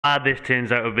This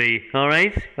turns out to be.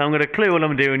 Alright, I'm going to clue what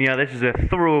I'm doing here. This is a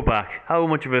throwback. How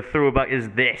much of a throwback is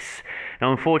this?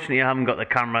 Now, unfortunately, I haven't got the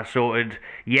camera sorted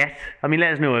yet. I mean,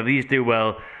 let us know if these do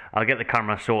well. I'll get the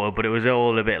camera sorted, but it was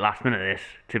all a bit last minute, this.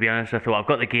 To be honest, I thought, I've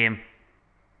got the game.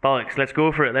 Bollocks, let's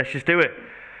go for it. Let's just do it.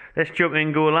 Let's jump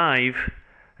in, go live,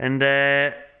 and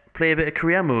play a bit of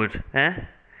career mode,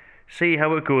 See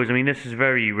how it goes. I mean, this is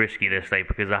very risky, this, like,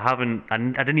 because I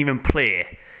didn't even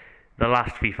play the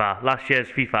last FIFA, last year's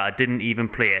FIFA. I didn't even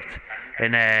play it,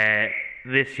 and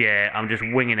this year I'm just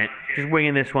winging it, just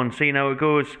winging this one, seeing how it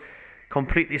goes,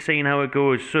 completely seeing how it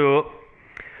goes. So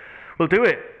we'll do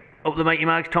it. Up the mighty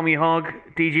mags, Tommy Hogg,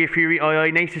 DJ Fury,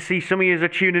 oi, nice to see some of you are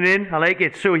tuning in. I like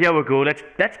it. So here we go. Let's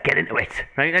get into it,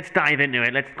 right? Let's dive into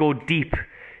it. Let's go deep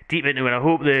into it. I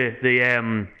hope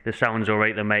the sound's all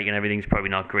right. The mic and everything's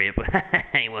probably not great, but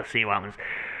hey, we'll see what happens.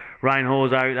 Ryan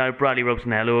Hall's out. Bradley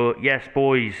Robson, hello. Yes,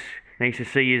 boys. Nice to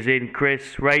see you in,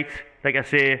 Chris. Right, like I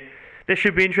say, this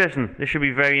should be interesting. This should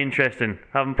be very interesting.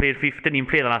 Haven't played FIFA, didn't even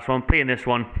play the last one. Playing this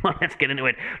one. Let's get into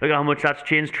it. Look at how much that's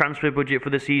changed. Transfer budget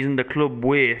for the season. The club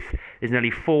worth is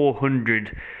nearly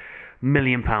 £400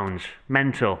 million.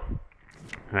 Mental.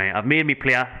 Right, I've made me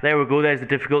player. There we go. There's the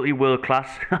difficulty. World class.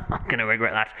 I'm gonna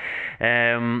regret that.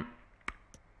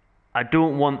 I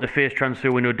don't want the first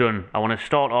transfer window done. I want to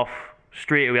start off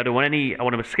straight away. I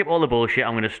want to skip all the bullshit.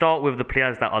 I'm going to start with the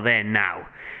players that are there now.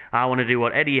 I want to do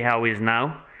what Eddie Howe is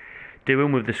now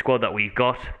doing with the squad that we've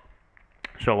got.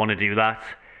 So I want to do that.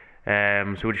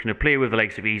 So we're just going to play with the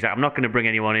likes of Isaac. I'm not going to bring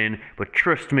anyone in, but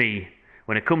trust me,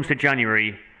 when it comes to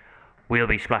January, we'll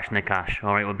be splashing the cash.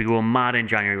 Alright, we'll be going mad in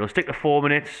January. We'll stick to 4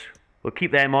 minutes. We'll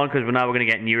keep them on because we're going to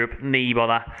get in Europe. Knee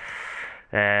bother.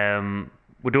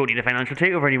 We don't need a financial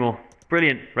takeover anymore.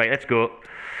 Brilliant. Right, let's go.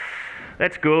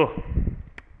 Let's go.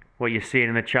 What you're seeing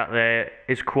in the chat there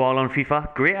is Qual on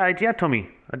FIFA. Great idea, Tommy.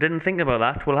 I didn't think about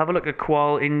that. We'll have a look at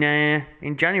Qual in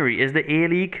January. Is the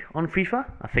A-League on FIFA?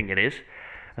 I think it is.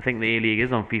 I think the A-League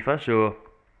is on FIFA. So,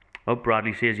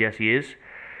 Bradley says yes, he is.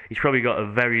 He's probably got a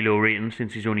very low rating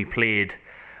since he's only played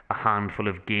a handful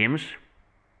of games.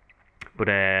 But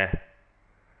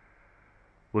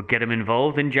we'll get him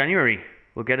involved in January.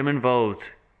 We'll get him involved.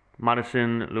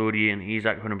 Madison, Lodi, and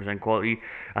Isaac, 100% quality.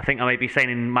 I think I might be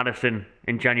signing Madison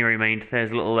in January, mind.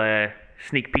 There's a little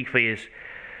sneak peek for you.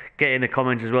 Get in the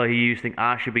comments as well who you think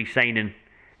I should be signing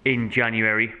in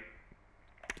January.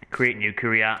 Create new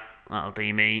career. That'll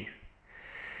be me.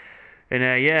 And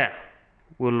yeah,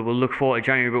 we'll look forward to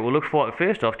January, but we'll look forward to,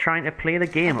 first off, trying to play the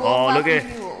game. Oh, look at,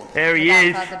 there he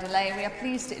is. Delay, we are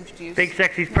pleased to introduce Big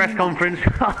Sexy's press conference.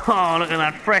 Oh, look at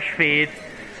that fresh fade.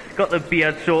 Got the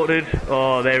beard sorted.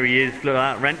 Oh, there he is. Look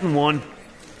at that. Renton 1.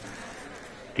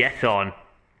 Get on.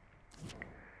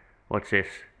 What's this?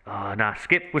 Oh, nah.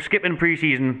 We're skipping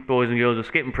pre-season, boys and girls. We're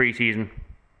skipping pre-season.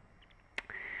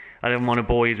 I don't want to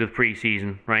boys with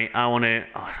pre-season, right? I want to...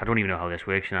 Oh, I don't even know how this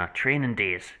works now. Training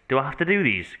days. Do I have to do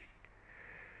these?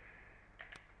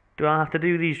 Do I have to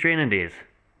do these training days?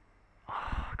 Oh,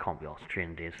 I can't be asked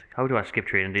training days. How do I skip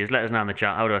training days? Let us know in the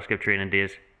chat. How do I skip training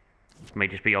days?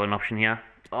 Might just be an option here.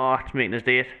 Oh, it's making this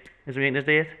date. Is it making this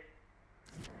date?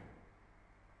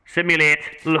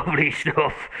 Simulate. Lovely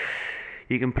stuff.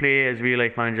 You can play as real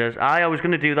life managers. I was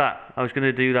going to do that. I was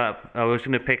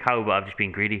going to pick Howe, but I've just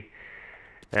been greedy.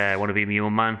 I want to be my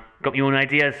own man. Got my own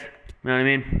ideas. You know what I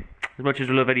mean? As much as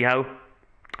we love Eddie Howe.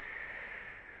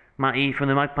 Matty from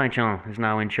the Magpie channel is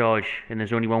now in charge, and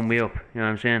there's only one way up. You know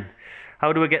what I'm saying?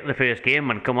 How do I get to the first game,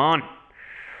 man? Come on.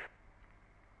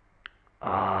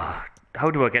 How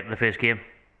do I get to the first game?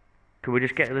 Could we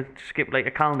just skip like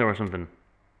a calendar or something?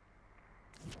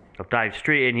 I've dived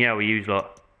straight in here. We use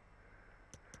lot.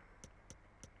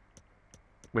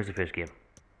 Where's the first game?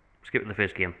 Skip to the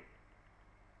first game.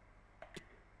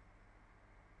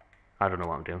 I don't know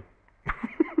what I'm doing.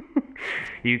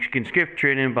 You can skip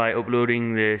training by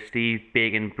uploading the Steve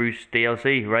Bacon Bruce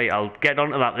DLC. Right, I'll get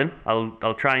onto that then.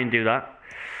 I'll try and do that.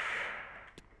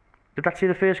 Did that say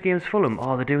the first game's Fulham?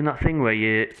 Oh, they're doing that thing where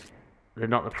they're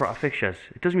not the Prota fixtures.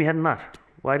 It does me head in that.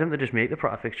 Why don't they just make the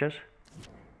Prota fixtures?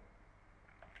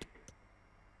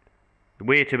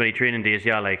 Way too many training days,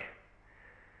 yeah, like.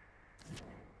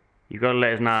 You've got to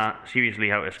let us know seriously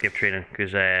how to skip training,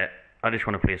 because I just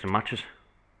want to play some matches.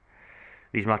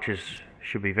 These matches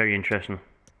should be very interesting,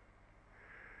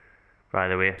 by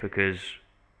the way, because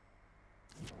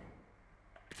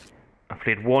I've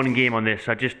played one game on this.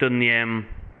 I just done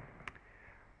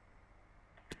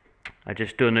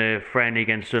a friendly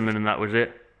against Sunderland, and that was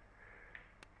it.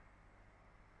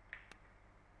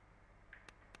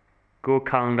 Go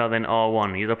calendar, then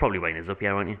R1. You'll probably wind us up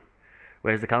here, won't you?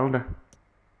 Where's the calendar?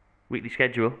 Weekly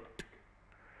schedule.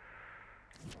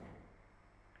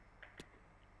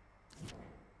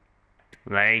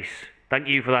 Nice. Thank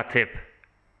you for that tip.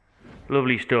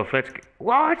 Lovely stuff.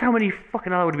 What? How many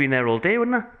fucking hell would have been there all day,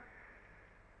 wouldn't I?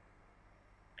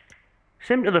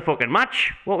 Sim to the fucking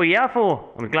match. What were you here for?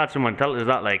 I'm glad someone told us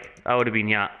that, like. I would have been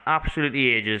here absolutely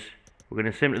ages. We're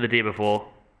going to sim to the day before.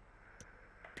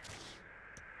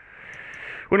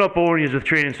 We're not boring you with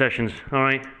training sessions,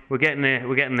 alright? We're getting there,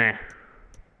 we're getting there.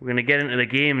 We're going to get into the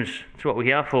games. That's what we're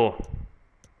here for.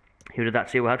 Who did that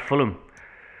say we had? Fulham.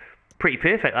 Pretty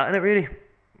perfect, that, isn't it, really?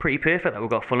 Pretty perfect that we've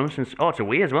got Fulham since... Oh, it's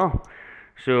away as well.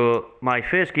 So, my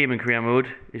first game in career mode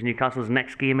is Newcastle's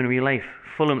next game in real life.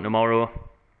 Fulham tomorrow.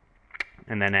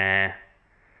 And then,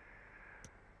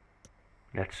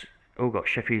 got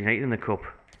Sheffield United in the cup.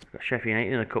 Got Sheffield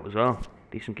United in the cup as well.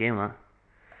 Decent game, that.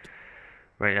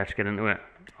 Right, let's get into it.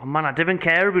 Oh, man, I didn't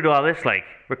care about all this, like,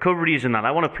 recoveries and that.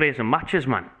 I want to play some matches,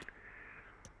 man.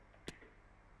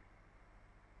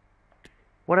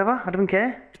 Whatever, I didn't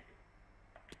care.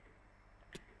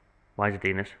 Why is it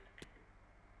doing this?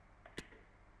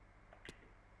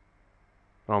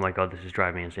 Oh my god, this is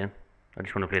driving me insane. I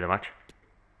just want to play the match.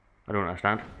 I don't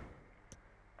understand.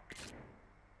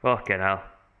 Fucking hell.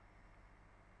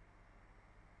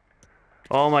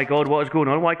 Oh my god, what is going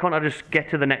on? Why can't I just get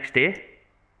to the next day?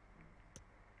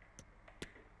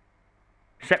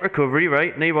 Set recovery,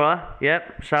 right? Neighbour.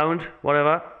 Yep, sound,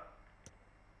 whatever.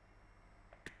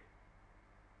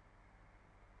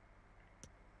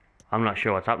 I'm not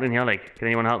sure what's happening here, like, can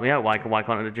anyone help me out? Why can't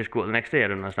I just go to the next day? I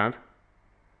don't understand.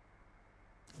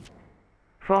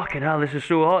 Fucking hell, this is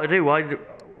so hard to do.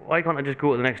 Why can't I just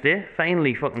go to the next day?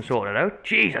 Finally fucking sort it out.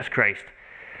 Jesus Christ.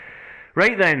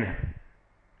 Right then.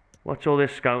 What's all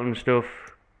this scouting stuff?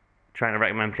 Trying to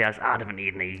recommend players. I don't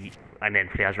need any. And then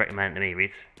players recommend to me,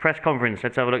 read. Press conference.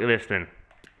 Let's have a look at this then.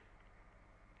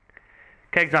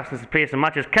 Keg's asking us to play some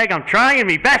matches. Keg, I'm trying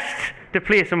my best to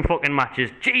play some fucking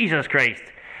matches. Jesus Christ.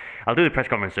 I'll do the press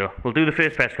conference though. We'll do the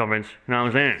first press conference. You know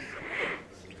what I'm saying?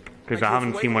 Because I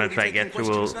haven't seen what it's like yet,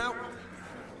 so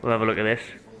we'll have a look at this.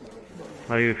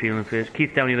 How are you feeling first?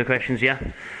 Keith, down the other questions, yeah?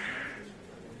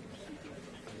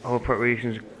 Our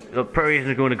preparations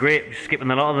are going great. Just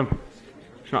skipping a lot of them.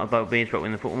 It's not about me, it's about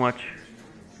winning the football match.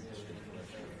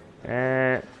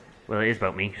 Well, it is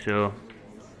about me, so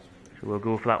we'll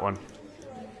go for that one.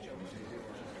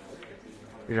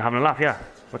 Is it having a laugh? Yeah.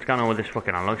 What's going on with this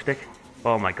fucking analog stick?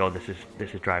 Oh my god,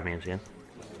 this is driving me insane.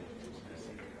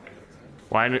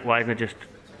 Why isn't it just...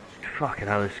 Fucking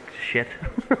hell, this shit.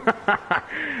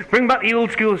 Bring back the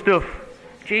old school stuff.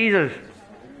 Jesus.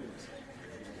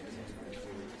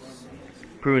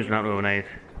 Bruins not overnight.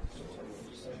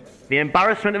 The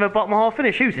embarrassment of a bottom half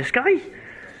finish. Who's this guy?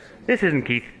 This isn't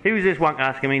Keith. Who's this wank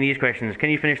asking me these questions? Can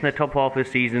you finish in the top half of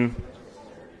the season?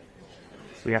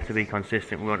 We have to be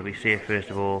consistent. We want to be safe first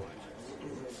of all.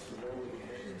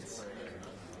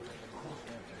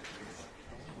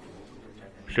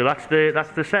 So that's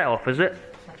the set off, is it?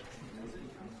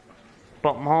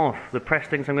 Bottom half. The press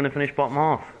thinks I'm going to finish bottom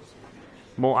half.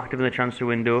 More active in the transfer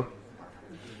window.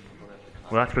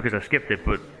 Well, that's because I skipped it,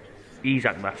 but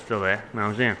Isaac, that's still there. Now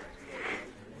I'm saying.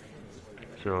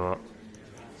 So I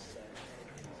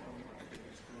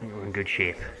think we're in good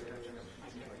shape.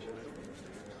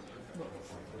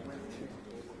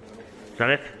 Is that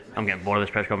it? I'm getting bored of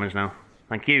this press conference now.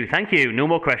 Thank you, thank you. No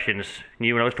more questions.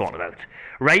 Knew what I was talking about.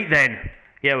 Right then.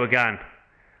 Yeah, we're gone.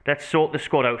 Let's sort the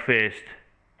squad out first.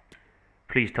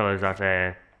 Please tell us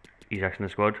that Isaac's in the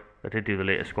squad. I did do the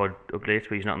latest squad updates,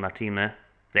 but he's not on that team there.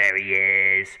 There he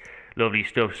is. Lovely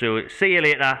stuff. So, see you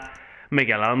later,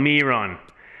 Miguel Almiron.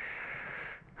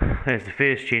 There's the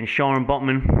first change. Sean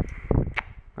Botman.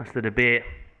 That's the debate.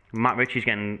 Matt Ritchie's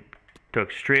getting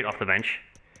took straight off the bench.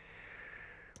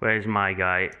 Where's my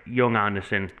guy? Young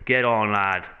Anderson. Get on,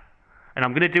 lad. And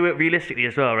I'm going to do it realistically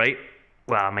as well, right?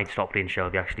 Well, I might stop playing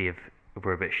Shelby actually if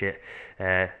we're a bit shit.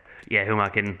 Yeah, who am I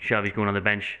kidding? Shelby's going on the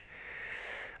bench.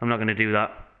 I'm not going to do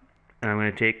that. And I'm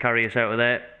going to take Carrius out of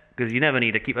there. Because you never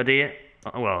need a keeper, do you?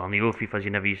 Well, on the old FIFAs you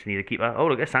never used to need a keeper. Oh,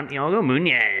 look at Santiago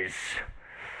Munoz.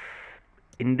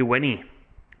 Induweni.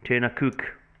 Turner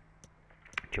Cook.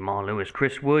 Jamal Lewis.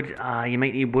 Chris Wood. You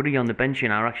might need Woody on the bench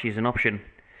now, actually, as an option.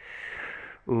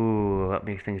 Ooh, that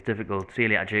makes things difficult. See you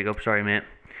later, Jacob. Sorry, mate.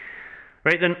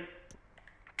 Right then.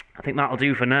 I think that'll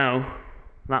do for now.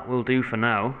 That will do for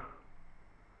now.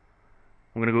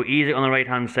 I'm going to go easy on the right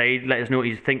hand side. Let us know what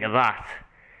you think of that.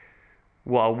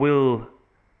 What I will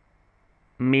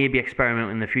maybe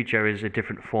experiment in the future is a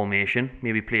different formation.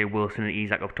 Maybe play Wilson and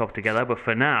Isaac up top together. But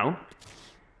for now,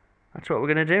 that's what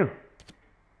we're going to do.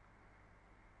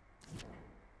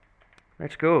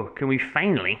 Let's go. Can we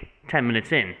finally, 10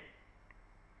 minutes in,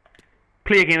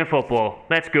 play a game of football?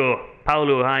 Let's go.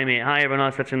 Paolo, hi mate. Hi everyone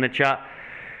else that's in the chat.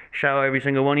 Shout out every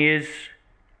single one of yous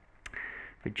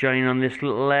for joining on this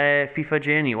little FIFA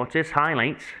journey. What's this?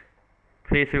 Highlights.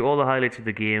 Play through all the highlights of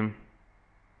the game.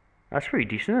 That's pretty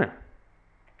decent, isn't it?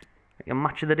 Like a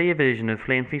match of the day version of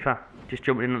playing FIFA. Just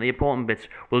jumping in at the important bits.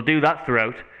 We'll do that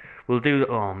throughout. We'll do the...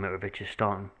 Oh, Mitrovic is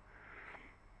starting.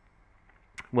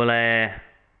 We'll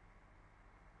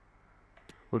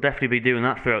definitely be doing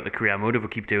that throughout the career mode if we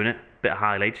keep doing it. Bit of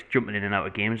highlights, jumping in and out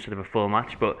of games instead of a full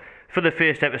match. But for the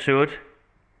first episode,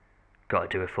 got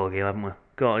to do a full game, haven't we?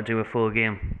 Got to do a full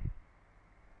game.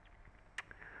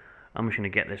 I'm just going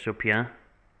to get this up here.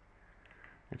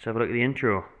 Let's have a look at the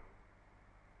intro.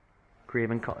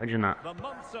 Craven Cottage and that. The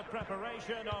months of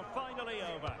preparation are finally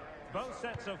over. Both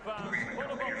sets of fans full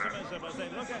of optimism as they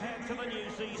look ahead to the new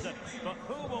season. But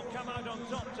who will come out on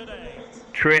top today?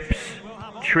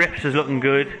 Trips is looking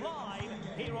good.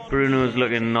 Bruno's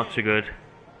looking not so good.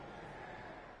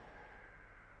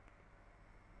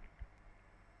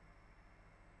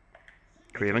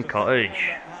 Craven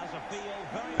Cottage.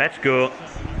 Let's go.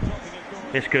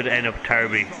 This could end up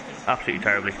terribly. Absolutely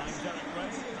terribly.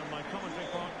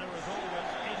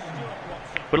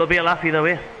 But it'll be a laugh either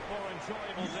way.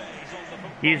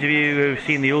 Those of you who've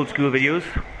seen the old school videos,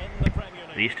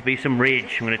 there used to be some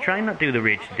rage. I'm going to try and not do the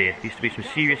rage today. There used to be some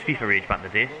serious FIFA rage back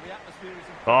in the day.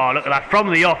 Oh, look at that,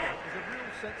 from the off.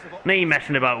 No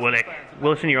messing about, Willock.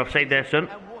 Wilson, you're offside there, son.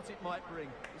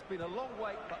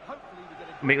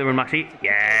 Make the run, Maxi.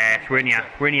 Yes, we're in ya,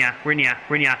 we're in ya, we're in ya,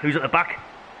 we're in ya. Who's at the back?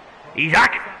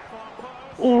 Isaac!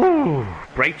 Ooh,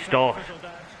 bright start.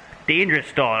 Dangerous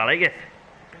start, I like it.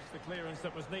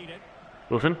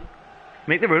 Wilson,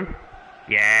 make the run.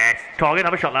 Yes, target,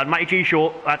 have a shot, lad. Matty G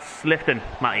short. That's lifting,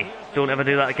 Matty. Don't ever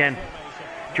do that again.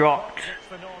 Dropped.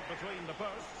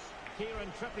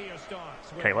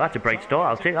 Tell you what, that's a bright start.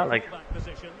 I'll take that, like.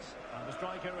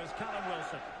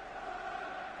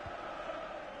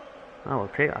 I will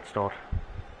take that start.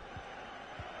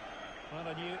 Well,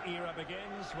 a new era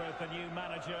begins with the new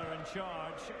manager in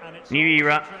charge, and it's new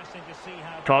era.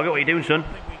 Target, what are you doing, son?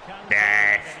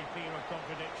 Yes.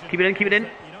 Keep it in, keep it in.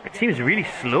 It seems really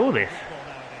slow, this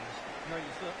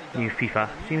new FIFA.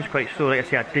 Seems quite slow. Like I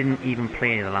say, I didn't even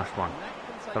play the last one.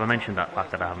 Have I mentioned that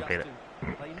fact that I haven't played it?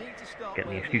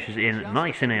 Getting the excuses in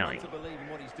nice and early.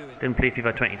 Didn't play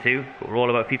FIFA 22, but we're all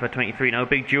about FIFA 23 now.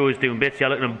 Big Joe's doing bits. Yeah,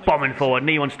 look at him bombing forward.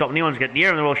 No one's stopping. No one's getting near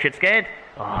him. They're all shit scared.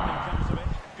 Oh.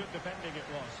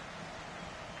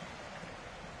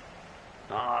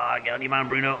 Ah, get on your man,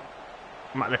 Bruno.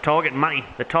 The target, Matty.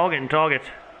 The target and target.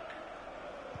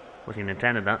 Wasn't even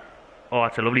intended, that. Oh,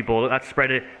 that's a lovely ball. That's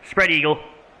spread eagle.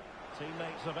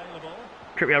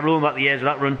 Trippier rolling back the ears of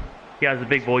that run. He has the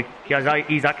big boy. He has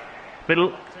Isaac.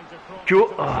 Middle.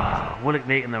 Joe. Oh, Willock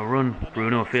making the run.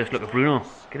 Bruno, first look at Bruno.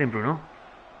 Get in, Bruno.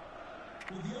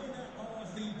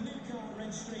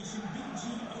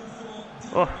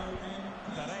 Oh.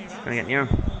 Gonna get near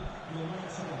him.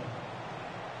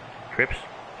 Trips.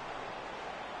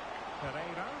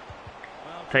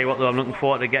 Tell you what though, I'm looking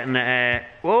forward to getting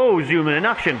whoa, zooming in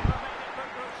action.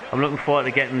 I'm looking forward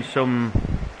to getting some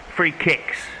free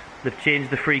kicks. They've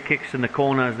changed the free kicks in the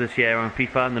corners this year on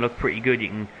FIFA and they look pretty good. You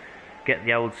can get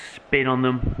the old spin on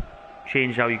them.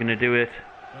 Change how you're going to do it.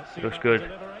 Looks good.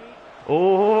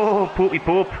 Oh, Popey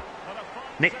Pope.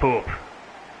 Nick Pope.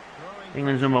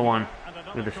 England's number one.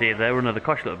 With the save there. We're another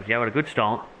cosh a little bit. Yeah, we're a good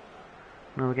start.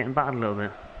 Now we're getting battered a little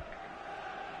bit.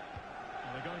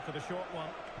 They're going for the short one.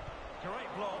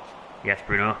 Great block. Yes,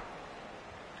 Bruno.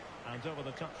 And over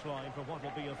the touchline for what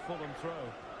will be a Fulham throw.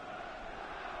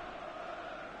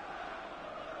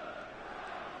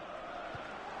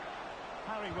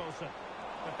 Harry Wilson.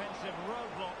 Defensive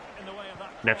roadblock in the way of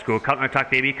that. Let's go. Counter attack,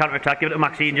 baby. Counter attack. Give it to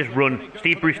Maxi and just run.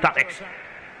 Steve Bruce tactics.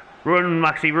 Run,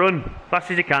 Maxi, run.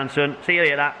 Fast as you can, son. See you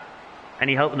later.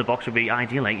 Any help in the box would be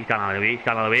ideal. Like, he's gone out of the way. He's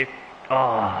gone out of the way.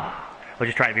 Oh. We're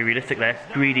just trying to be realistic there.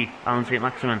 Greedy. Alan St.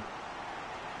 Maximin.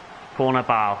 Corner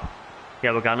ball.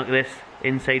 Yeah, we're going. Look at this.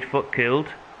 Inside foot curled.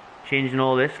 Changing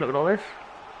all this. Look at all this.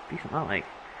 Decent, that, like.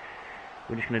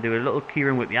 We're just going to do a little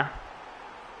Kieran whip, yeah?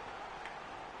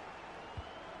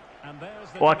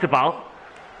 Oh, it's a ball.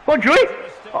 Go on, Joey.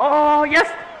 Oh, yes.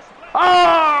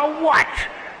 Oh, what?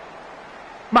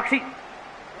 Maxi.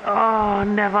 Oh,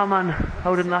 never, man.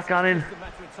 How did that get in?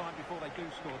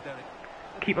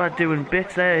 Keeper doing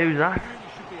bits there. Who's that?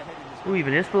 Who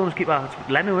even is Fulham's keeper? It's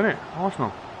Leno, isn't it?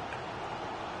 Arsenal.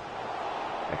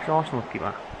 Ex-Arsenal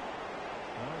keeper.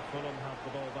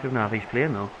 Don't know if he's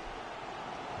playing, though.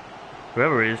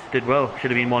 Whoever it is, did well.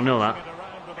 Should have been 1-0,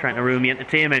 that. Trying to ruin the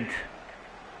entertainment.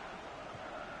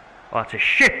 Oh, that's a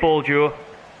shit ball, Joe.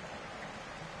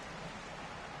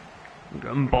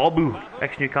 Mbabu.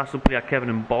 Ex-Newcastle player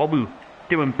Kevin Mbabu.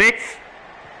 Doing bits.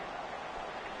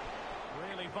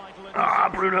 Really vital in Ah,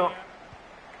 this Bruno. here.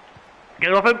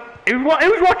 Get off him.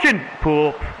 Who's watching?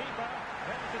 Pope. Keeper,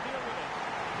 ready to deal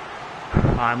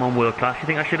with it. I'm on world class. You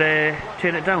think I should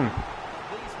turn it down?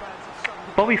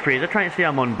 Bobby Fraser trying to say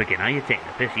I'm on beginner. You're taking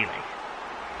the piss, you like.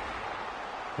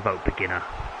 About beginner.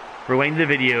 Rewind the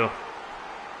video.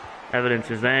 Evidence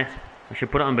is there. I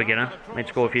should put it on beginner. Might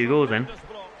score a few goals then. And the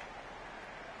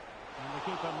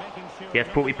keeper making sure Yes,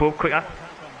 Popey Pope, quicker.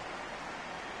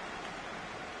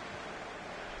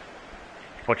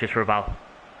 Watch this for a ball.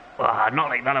 Ah, not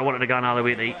like that. I wanted to go all the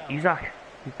way to Isaac.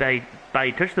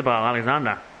 He touched the ball,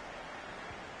 Alexander.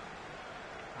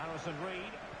 Harrison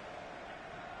Reed.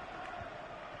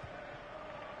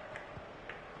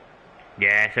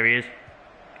 Yes, there he is.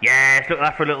 Yes, look at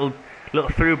that for a little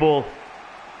through ball.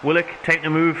 Willock, time to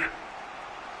move.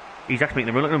 Isaac's making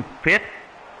the run at him. Faith.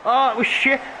 Oh, it was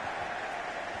shit.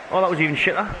 Oh, that was even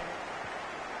shitter.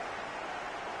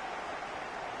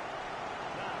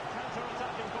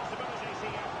 Counter-attacking possibilities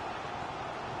here.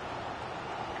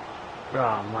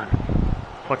 Oh, man.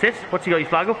 What's this? What's he got his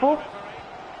flag up for? Well,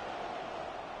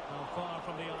 far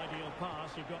from the ideal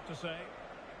pass, you've got to say.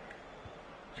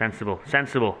 Sensible,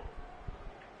 sensible.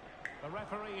 The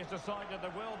referee has decided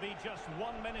there will be just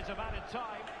 1 minute of added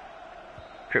time.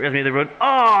 Tripp has made the run.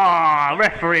 Oh,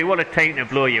 referee, what a time to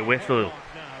blow your whistle. Now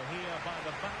here by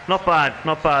the back.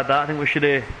 Not bad that. I think we should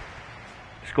have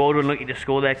scored. Unlucky to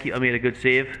score there. Keeper made a good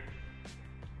save.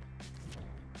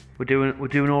 We're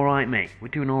doing all right, mate. We're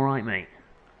doing all right, mate.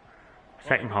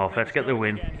 Second half. Let's get the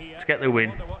win. Let's get the win.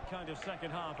 Wonder what kind of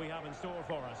second half we have in store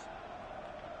for us.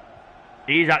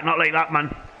 Isaac, not like that,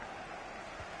 man.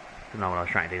 Don't know what I was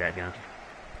trying to do there, to be honest.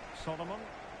 Solomon.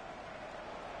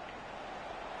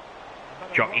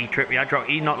 Jockey, Trippier,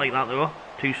 jockey, not like that though.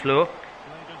 Too slow. Played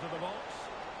into the box.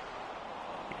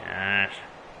 Yes.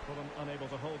 Fulham unable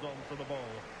to hold on to the ball.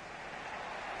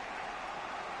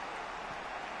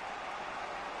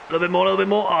 A little bit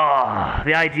more. Oh,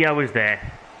 the idea was there.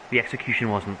 The execution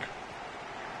wasn't.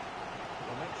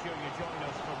 Well, make sure you join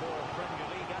us for more Premier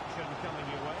League action coming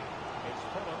your way. It's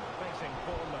Fulham facing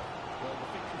Bournemouth. Well, the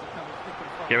fixtures are coming thick and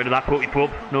fast. Get rid of that pokey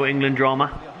pub. No England drama.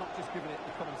 They have not just given it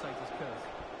the commentator's curse.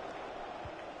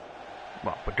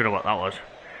 Well, I don't know what that was.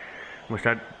 Must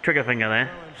have trigger finger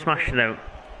there. Smashed it out.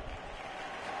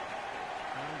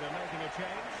 And they're making a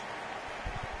change.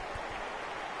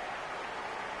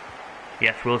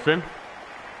 Yes, Wilson. Well,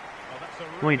 that's a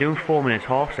What are you doing? 4 minutes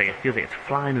half set. It feels like it's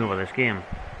flying over this game.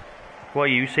 What are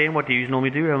you saying? What do you normally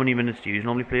do? How many minutes do you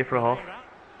normally play for a half?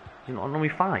 Is it not normally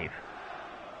 5?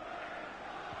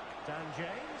 Dan James.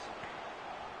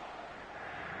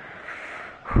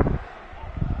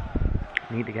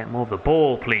 Need to get more of the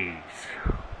ball, please.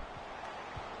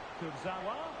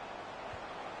 Kurzawa.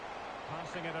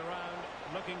 Passing it around,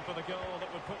 looking for the goal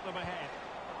that would put them ahead.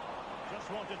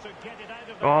 Just wanted to get it out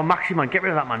of there. Oh, Maxi, man, get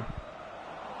rid of that, man.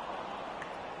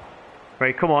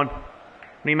 Right, come on.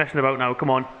 No messing about now, come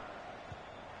on.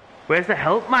 Where's the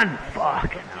help, man?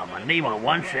 Fucking hell, man. No one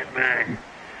wants it, man.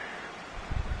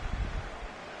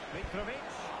 Mitrovic.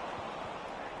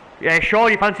 Yeah, sure,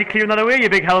 you fancy clearing that away, you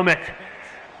big helmet. And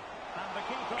the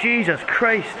keeper. Jesus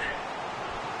Christ.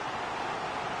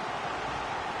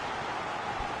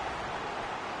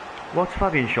 What's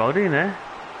Fabian Shaw doing there?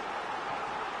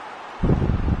 Can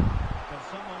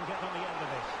someone get on the end of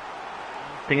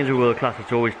this? Thing is, with world class,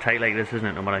 it's always tight like this, isn't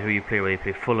it? No matter who you play, whether you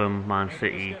play Fulham, Man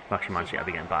City. Actually, Man City, I'll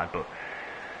be getting bad, but.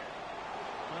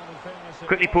 Well, in fairness, it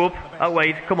Quickly, wasn't Pope. the best Out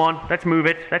wide. players. Come on. Let's move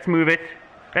it. Let's move it.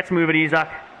 Let's move it, Isaac.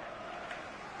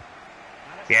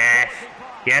 Yes.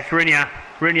 Yes, Rinya.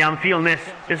 Rinya, I'm feeling this.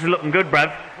 This is looking good,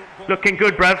 bruv. Looking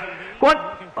good, bruv. Go on.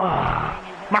 Oh.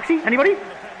 Maxi, anybody?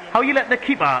 How are you letting the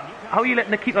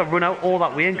keeper run out all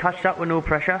that way and catch that with no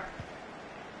pressure?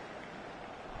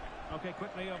 Okay,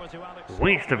 quickly over to Alex.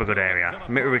 Waste of a good area.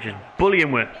 Mitrovic is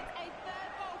bullying with. It's a third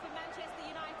goal for Manchester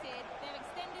United. They've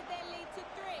extended their lead to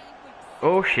 3 with 6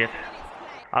 Oh, shit. minutes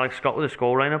played. Alex Scott with a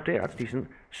scoreline update. That's decent.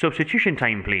 Substitution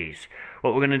time, please.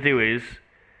 What we're going to do is...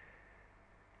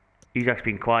 Isaac's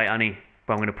been quiet, hasn't he?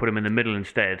 But I'm going to put him in the middle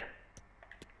instead.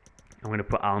 I'm going to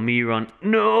put Almir on.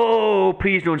 No!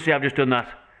 Please don't say I've just done that.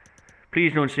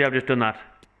 Please don't say I've just done that.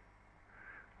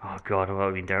 Oh, God. That would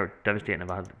have been devastating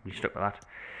if I had been stuck with that.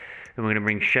 And we're going to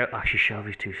bring Actually,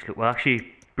 Shelby's too slow. Well,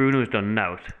 actually, Bruno's done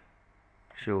out.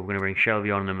 So we're going to bring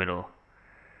Shelby on in the middle.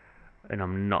 And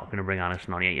I'm not going to bring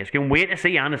Anderson on yet. Yes, can wait to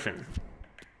see Anderson.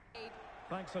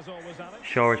 Thanks as always, Alex.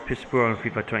 Shaw is piss poor on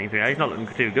FIFA 23. He's not looking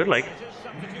too good, like. It is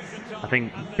substitution time. I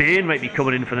think Bain might be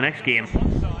coming in for the next game.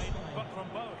 One side, but from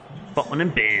both. Botman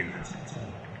and Bain.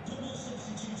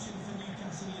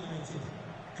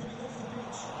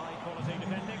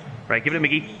 Right, give it to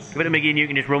Mickey. Give it to Mickey and you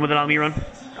can just run with it, Almiron.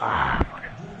 Ah, fuck.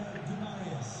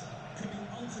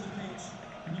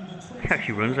 He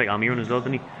actually runs like Almiron as well,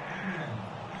 doesn't he?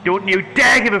 Don't you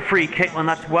dare give a free kick when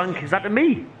that's wank. Is that to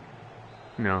me?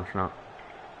 No, it's not.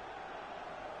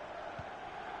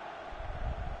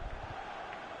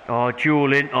 Oh, Joe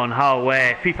Linton, how,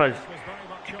 where? FIFA's...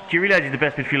 Do you realise he's the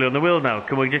best midfielder in the world now?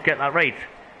 Can we just get that right?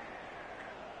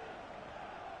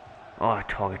 Oh,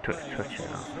 target touch it.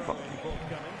 Oh,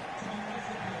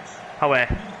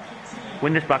 however,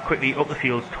 win this back quickly, up the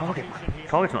field. Target, man.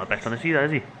 Target's not the best on this either,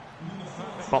 is he?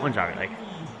 Botman's are it, like.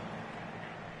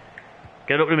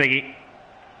 Get it up to Miggy.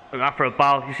 Look after a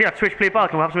ball. You see that switch play ball?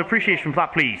 Can we have some appreciation for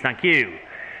that, please? Thank you.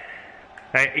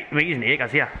 Miggy's in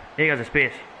Akers, yeah. Akers a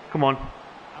space. Come on.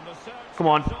 Come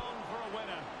on.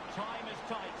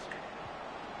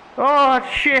 Oh,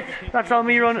 shit. That's how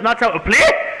me run. That's out of play?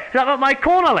 Is that not my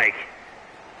corner, like?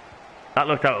 That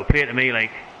looked out of play to me,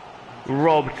 like.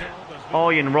 Robbed.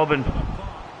 Ian Robin.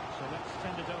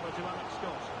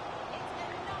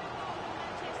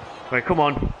 Right, come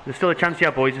on. There's still a chance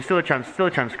here, boys. There's still a chance. Still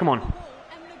a chance. Come on.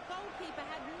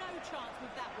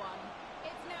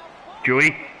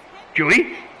 Joey.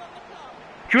 Joey.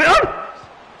 Joey on!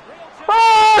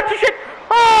 Oh, shit!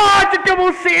 Oh, it's a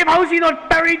double save. How's he not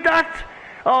buried that?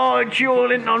 Oh, Joe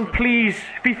Linton, please.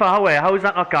 FIFA, how is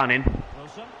that not gone in?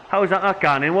 How is that not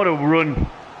gone in? What a run.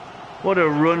 What a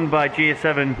run by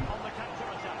J7.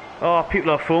 Oh,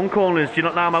 people are phone calling us. Do you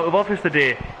not know I'm out of office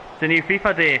today? It's a new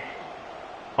FIFA day.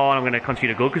 Oh, and I'm going to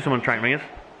concede a goal because someone's trying to ring us.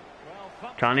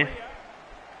 Telling you.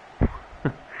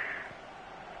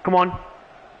 Come on.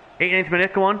 89th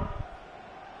minute, come on.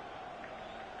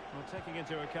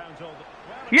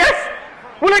 Yes!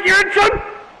 Willock, you're in, son!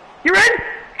 You're in!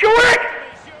 Joe Willock!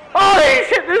 Oh, he's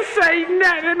hit the side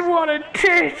net and what a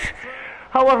tit!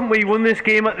 How haven't we won this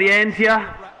game at the end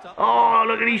here? Oh,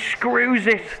 look at he screws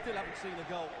it.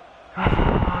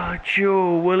 Oh,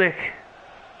 Joe Willock.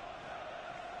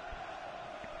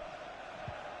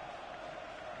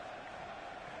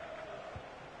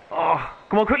 Oh,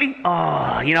 come on quickly.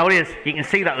 Oh, you know what it is. You can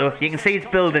see that though. You can see it's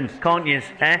building, can't you?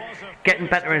 Eh? Getting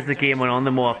better as the game went on,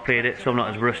 the more I've played it, so I'm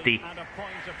not as rusty.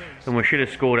 And we should have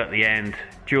scored at the end.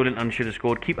 Joe Linton should have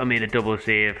scored. Keeper made a double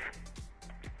save.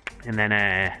 And then,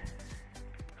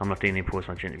 I'm not doing the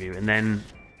post-match interview. And then,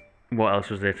 what else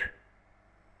was it?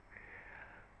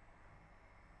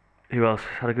 Who else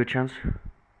had a good chance?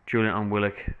 Joe Linton,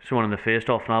 Willock. Someone in the first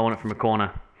half, and I want it from a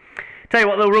corner. Tell you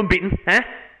what, though, run beaten, eh?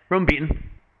 Run beaten.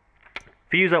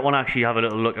 For you that want to actually have a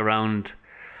little look around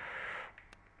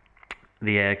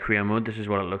the career mode, this is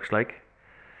what it looks like.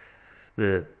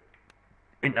 The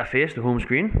interface, the home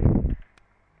screen.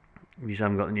 We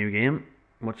haven't got the new game.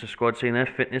 What's the squad saying there?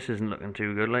 Fitness isn't looking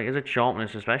too good. Like, is it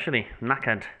sharpness especially?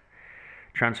 Knackered.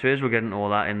 Transfers, we're getting all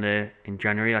that in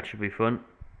January. That should be fun.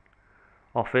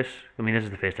 Office. I mean, this is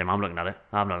the first time I'm looking at it.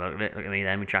 I've not looked at it. Look at me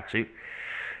there, my tracksuit.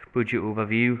 Budget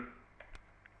overview.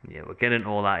 Yeah, we're getting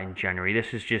all that in January.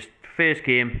 This is just first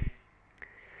game.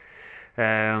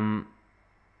 And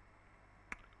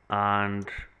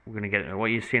we're going to get what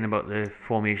you're saying about the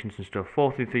formations and stuff.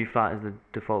 4-3-3 flat is the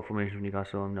default formation for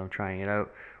Newcastle. I'm now trying it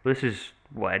out. Well, this is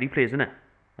what Eddie plays, isn't it?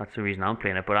 That's the reason I'm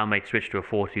playing it. But I might switch to a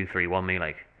 4-2-3-1. Me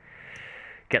like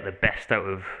get the best out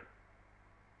of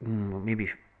maybe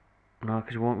no,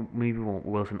 because we want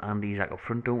Wilson and Isaac up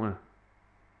front, don't we?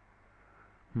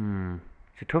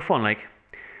 It's a tough one. Like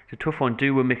it's a tough one.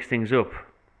 Do we mix things up?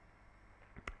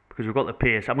 Because we've got the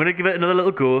pace. I'm going to give it another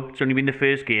little go. It's only been the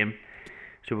first game.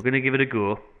 So we're going to give it a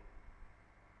go.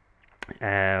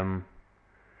 And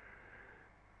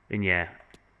yeah.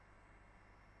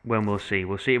 When we'll see.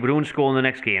 We'll see. If we don't score in the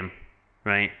next game,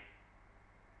 right?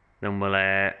 Then we'll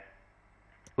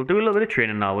do a little bit of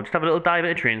training now. We'll just have a little dive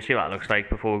into training, see what that looks like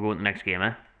before we go into the next game,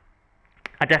 eh?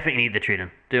 I definitely need the training,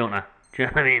 don't I? Do you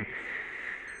know what I mean?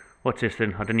 What's this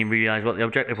then? I didn't even realise what the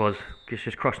objective was.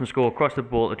 Just cross and score. Cross the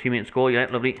ball, the teammate and score. Yeah,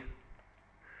 lovely.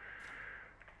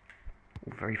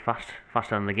 Oh, very fast.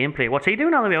 Faster than the gameplay. What's he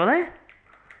doing out of the way over there?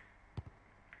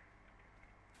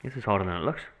 This is harder than it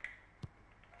looks.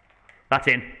 That's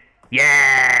in.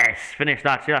 Yes! Finish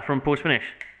that. See that front post finish?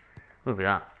 Look at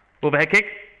that. Overhead kick.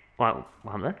 What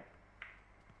happened there?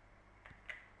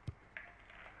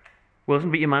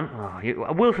 Wilson beat your man.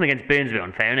 Oh, Wilson against Burns is a bit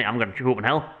unfair, isn't it? I'm going to hope in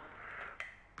hell.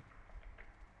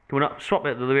 Can we not swap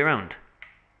it the other way around?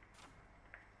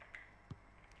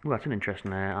 Oh, that's an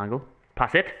interesting angle.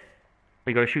 Pass it.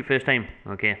 You got to shoot first time.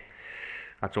 Okay.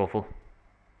 That's awful.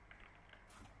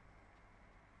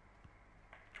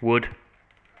 Wood.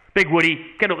 Big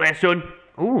Woody. Get up there, son.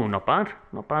 Oh, not bad.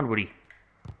 Not bad, Woody.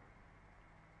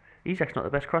 Isaac's not the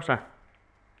best crosser.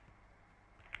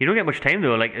 You don't get much time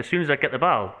though, like as soon as I get the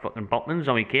ball, fucking Botman's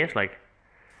on my case, like.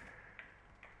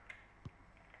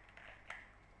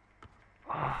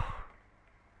 Oh.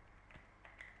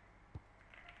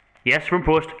 Yes, front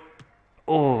post.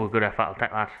 Oh, good effort, I'll take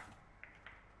that.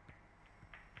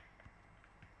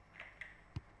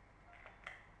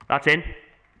 That's in.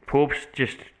 Pope's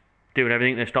just doing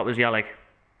everything to stop us, yeah, like.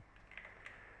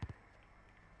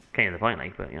 Kind of the point,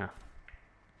 like, but yeah.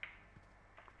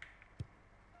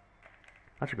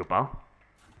 That's a good ball.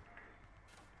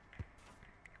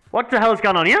 What the hell's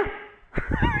going on here?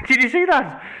 Did you see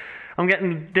that? I'm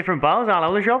getting different balls all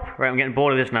over the shop. Right, I'm getting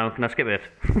bored of this now. Can I skip it?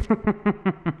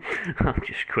 I'm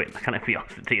just quitting. I can't be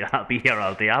honest with you. I'll be here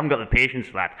all day. I haven't got the patience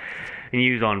for that. And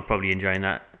you aren't probably enjoying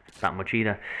that much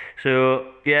either.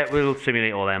 So, yeah, we'll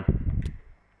simulate all them.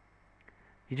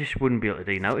 You just wouldn't be able to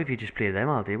do now if you just play them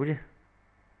all day, would you?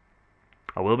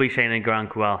 I will be signing Grand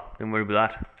Coel. Don't worry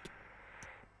about that.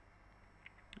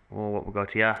 Oh, what we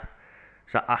got here?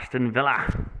 Is that Aston Villa?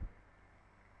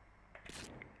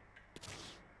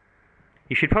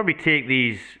 You should probably take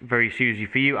these very seriously.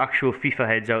 For you actual FIFA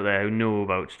heads out there who know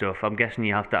about stuff, I'm guessing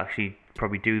you have to actually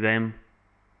probably do them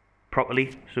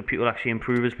properly so people actually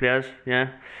improve as players,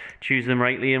 yeah? Choose them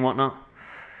rightly and whatnot.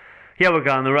 Here we're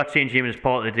going, the Rat St. James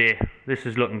part of the day. This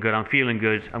is looking good, I'm feeling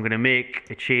good. I'm going to make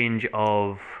a change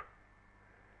of...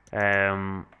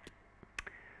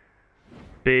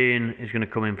 Byrne is going to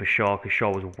come in for Shaw because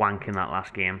Shaw was wanking that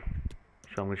last game.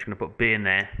 So I'm just going to put Byrne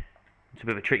there. It's a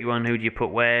bit of a tricky one. Who do you put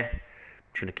where? I'm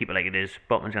just going to keep it like it is.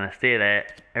 Botman's going to stay there.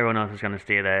 Everyone else is going to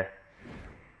stay there.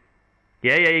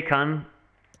 Yeah, you can.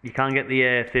 You can get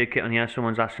the third kit on here.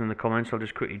 Someone's asking in the comments. I'll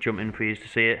just quickly jump in for you to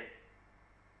see it.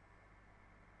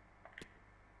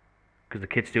 Because the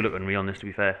kits do look unreal on this, to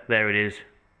be fair. There it is.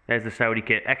 There's the Saudi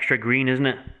kit. Extra green, isn't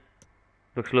it?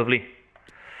 Looks lovely.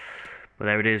 But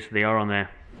there it is. They are on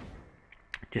there.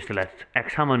 Just to let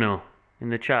X-Hammer know in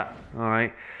the chat.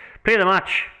 Alright. Play the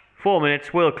match. 4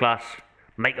 minutes. World class.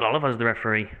 Michael Oliver's the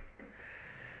referee.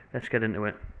 Let's get into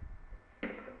it.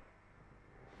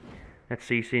 Let's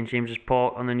see St. James's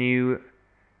Park on the new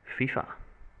FIFA.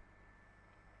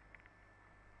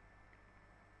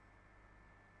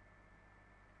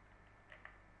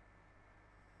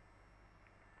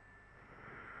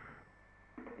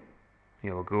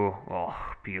 Here we go. Oh,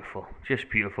 beautiful. Just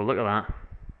beautiful. Look at that.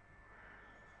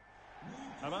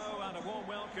 Hello and a warm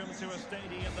welcome to a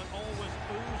stadium that always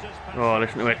oozes passion. Oh,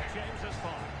 listen to it.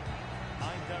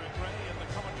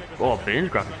 Oh, Oh, Byrne's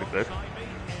graphics look good.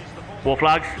 More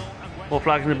flags. More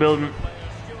flags in the building.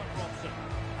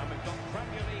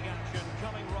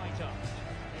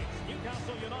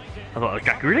 I thought it was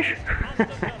Jack Grealish.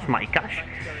 It's Matty Cash.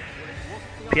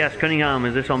 PS Cunningham,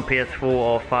 is this on PS4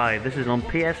 or 5? This is on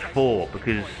PS4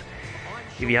 because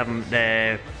if you haven't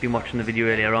been watching the video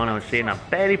earlier on, I was saying I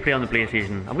barely play on the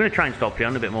PlayStation. I'm going to try and start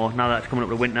playing a bit more now that it's coming up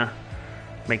to winter.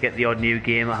 Might get the odd new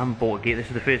game. I haven't bought a game. This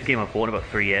is the first game I've bought in about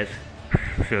 3 years.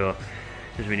 So it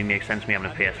doesn't really make sense me having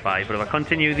a PS5. But if I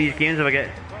continue these games, if I get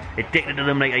addicted to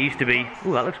them like I used to be,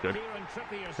 ooh, that looks good.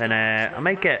 Then I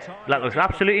might get. That looks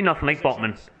absolutely nothing like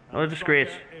Botman. What a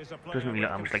disgrace. Doesn't really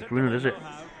look that much like Bruno, does it?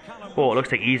 Oh, it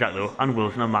looks like Isaac though, and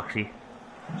Wilson and Maxi.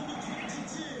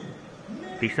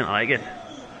 Decent, I like it.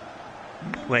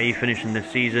 Where are you finishing this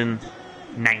season?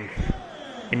 9th.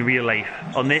 In real life.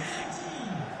 On this,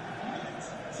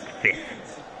 5th.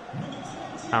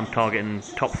 I'm targeting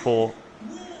top 4,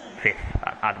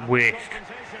 5th at worst.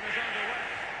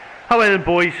 However then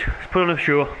boys, let's put on a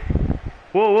show.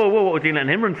 Whoa, what we're doing, letting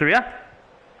him run through, yeah?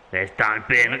 There's Dan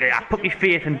Byrne, look at that, put your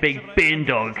faith in big Byrne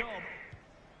dog.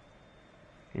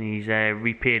 And he's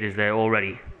repaid us there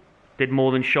already. Did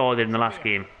more than Shaw did in the last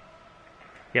game.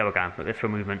 Yeah, we can. Look at this for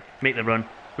movement. Make the run.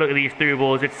 Look at these through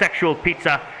balls. It's sexual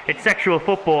pizza. It's sexual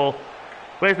football.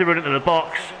 Where's the run into the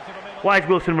box? Why is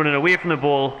Wilson running away from the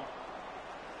ball?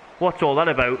 What's all that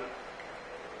about?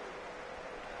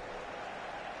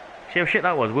 See how shit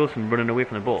that was? Wilson running away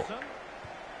from the ball.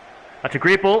 That's a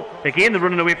great ball. Again, they're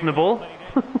running away from the ball.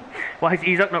 Why is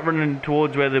Isaac not running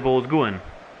towards where the ball's going?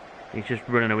 He's just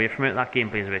running away from it. That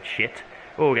gameplay is a bit shit.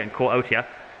 Oh, we're getting caught out here.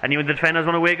 Anyone the defenders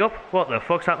want to wake up? What the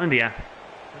fuck's happened here?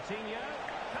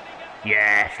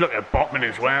 Yes, look at Botman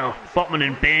as well. Botman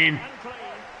and Byrne.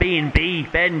 B&B,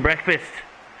 bed and breakfast.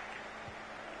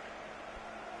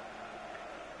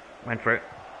 Went for it.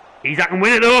 Isaac can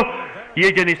win it though.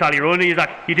 You're doing this all your own, Isaac.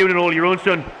 You're doing it all your own,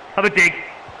 son. Have a dig.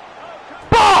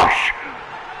 Bosh!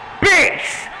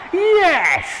 Bish!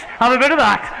 Yes! Have a bit of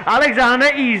that. Alexander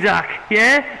Isak,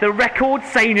 yeah? The record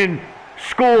signing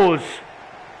scores.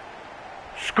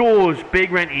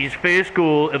 Big Renty's first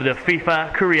goal of the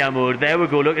FIFA career mode. There we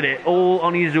go, look at it. All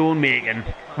on his own making.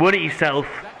 Won it himself.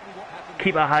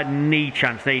 Keeper had knee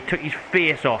chance. They took his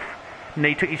face off. And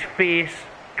they took his face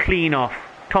clean off.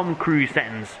 Tom Cruise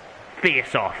settings.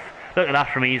 Face off. Look at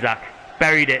that from Isak.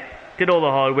 Buried it. Did all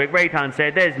the hard work. Right hand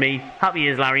said, there's me. Happy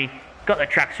as Larry. Got the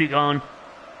tracksuit on.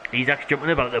 Isak's jumping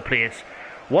about the place.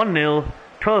 1-0.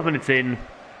 12 minutes in.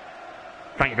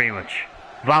 Thank you very much.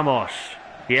 Vamos.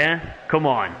 Yeah? Come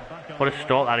on. What a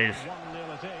start that is.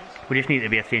 We just need to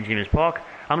be at St James's Park.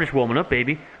 I'm just warming up,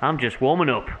 baby. I'm just warming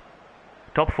up.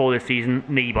 Top 4 this season,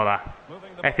 knee bother.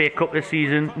 FA Cup this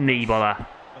season, knee bother.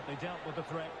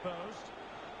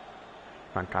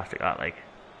 Fantastic that, like.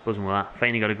 Buzzing with that.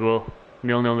 Finally got a goal.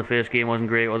 0-0 the first game, wasn't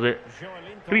great, was it?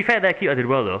 To be fair, their keeper did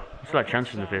well though. Still had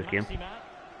chances in the first game.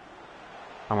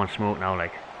 I'm on smoke now,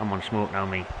 like. I'm on smoke now,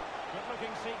 me.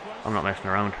 I'm not messing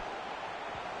around.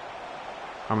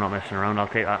 I'm not messing around, I'll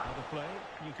take that. Look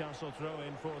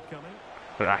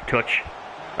at that touch.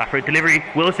 That for a delivery.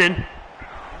 Wilson.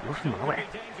 Wilson, away.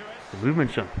 The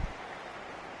movement, son.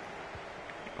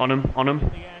 On him, on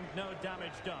him.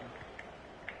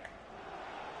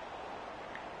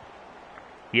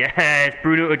 Yes,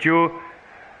 Bruno to Joe.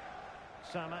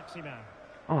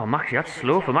 Oh, Maxi, that's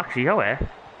slow for Maxi, how eh?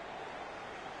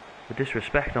 The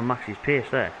disrespect on Maxi's pace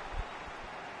there.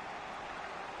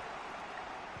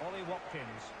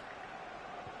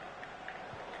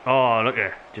 Oh, look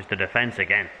at just the defence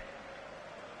again.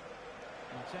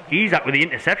 Isak with the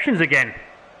interceptions again.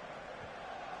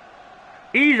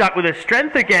 Isak with the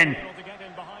strength again.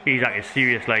 Isak is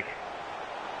serious, like.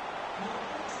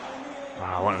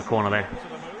 Ah, I wanted the corner there.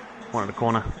 Wanted the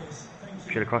corner.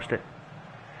 Should have crossed it.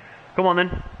 Come on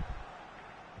then.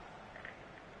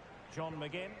 John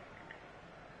McGinn.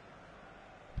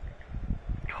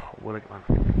 Oh, Willock,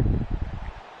 man.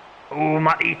 Oh,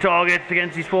 Matty targets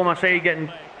against his former side,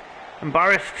 getting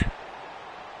embarrassed.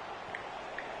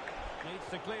 Needs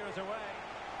to clear it away.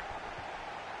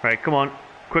 Right, come on.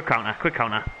 Quick counter, quick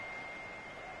counter.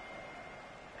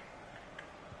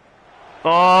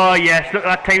 Oh, yes, look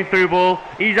at that time through ball.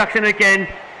 Isak's in again.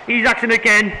 Isak's in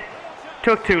again.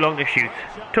 Took too long to shoot.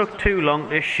 Took too long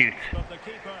to shoot. But the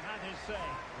keeper had his say.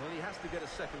 Well, he has to get a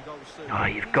second goal soon. Oh,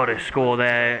 you've got to score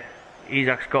there.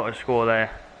 Isak's got to score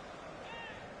there.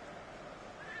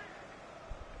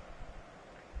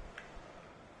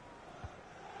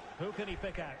 Who can he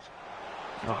pick out?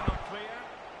 Oh. Clear.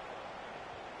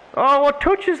 Oh, what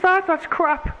touch is that? That's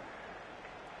crap.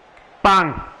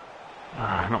 Bang.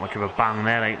 Ah, not much of a bang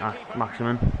there, like that,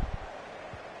 Maximin.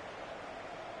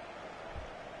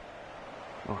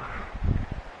 Oh.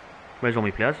 Where's all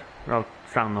my players? They're all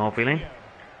standing the whole feeling.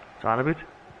 What's that about?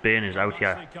 Byrne is out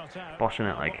here, bossing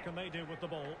it like. What can they do with the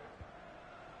ball?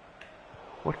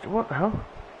 What the hell?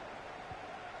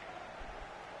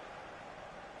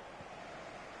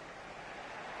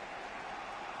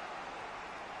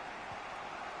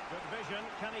 Good vision.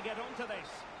 Can he get onto this?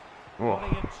 Oh. Well,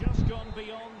 he had just gone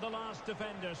beyond the last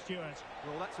defender, Stuart.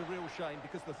 Well, that's a real shame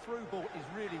because the through ball is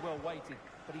really well weighted,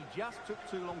 but he just took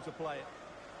too long to play it.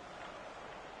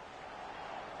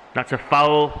 That's a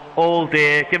foul all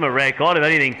day. Give him a red card if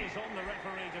anything. He's on the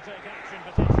referee to take action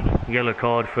potentially. Yellow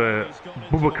card for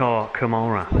Boubacar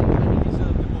Kamara. He deserved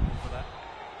a booking for that.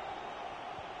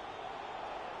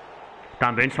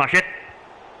 Dan Burn, smash it.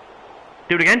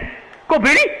 Do it again. Go on,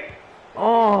 Bernie.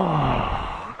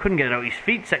 Oh, couldn't get it out of his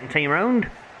feet second time round. Now,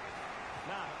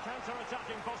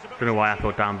 counter-attacking possibility. Don't know why I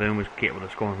thought Dan Burn was capable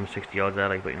of scoring from 60 yards there,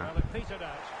 like, but you know, Well, it petered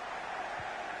out.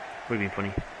 would have been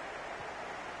funny.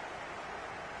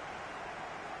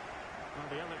 And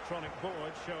the electronic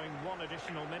board showing 1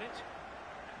 additional minute.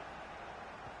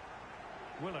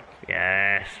 Willock.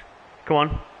 Yes. Come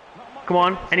on. Come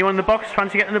on. Anyone in the box?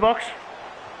 Fancy getting in the box?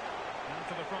 Down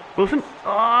to the front. Wilson.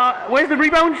 Oh, where's the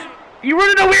rebound? You're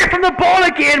running away from the ball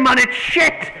again, man. It's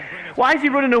shit. Why is he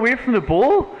running away from the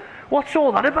ball? What's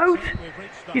all that about?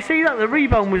 You see that the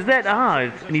rebound was there to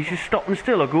have, and he's just stopping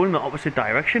still or going in the opposite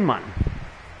direction, man.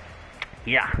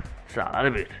 Yeah. What's that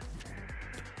about?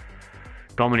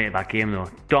 Dominated that game, though.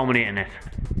 Dominating it.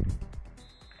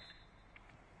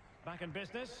 Back in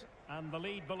business, and the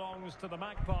lead belongs to the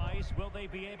Magpies. Will they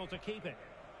be able to keep it?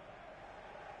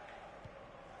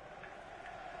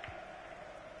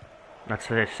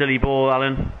 That's a silly ball,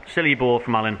 Alan. Silly ball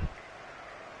from Alan.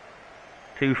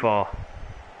 Too far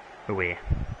away.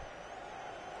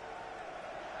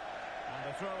 And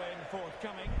a throw-in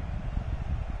forthcoming.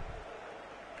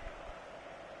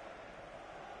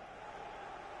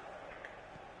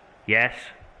 Yes.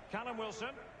 Callum Wilson.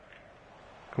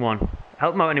 Come on.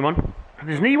 Help him out, anyone.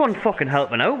 There's no one fucking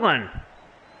helping out, man.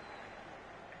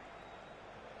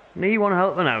 No one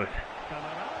helping out.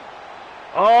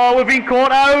 Oh, we've been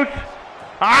caught out.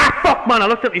 Ah, fuck, man. I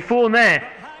looked at my phone there.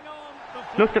 Hang on, the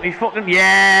Looked at me fucking...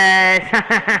 Yes!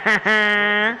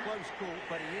 Close call,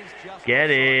 but he is just Get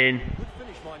offside. in. Good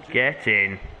finish, mind you. Get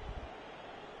in.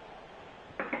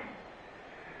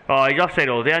 Oh, he's offside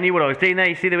all day. I knew what I was doing there.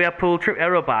 You see the way I pulled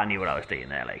Trippier up? I knew what I was doing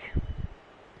there, like.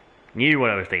 Knew what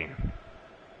I was doing.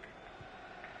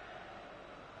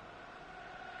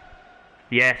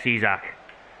 Yes, Isaac.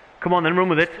 Come on then, run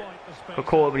with it. Got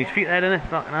caught up in his feet there, didn't it?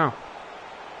 Fucking hell.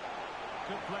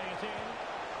 Could play it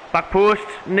in. Back post.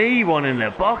 Knee one in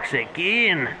the box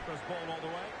again. First ball all the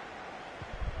way.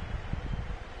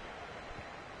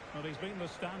 Well, he's been the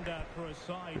standout for his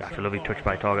side. That's a so lovely far, touch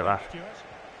by target, that. Stuart.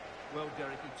 Well,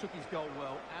 Derek, he took his goal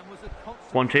well and was a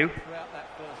constant 1-2. throughout that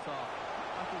first half.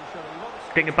 I thought he showed a lot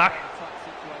of Take it back. skill in tight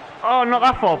situations. Oh, not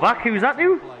that far back. Who's that,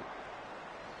 dude?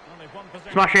 Only one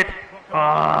possession. Smash it.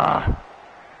 Ah.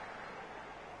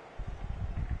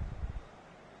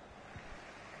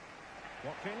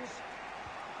 Watkins.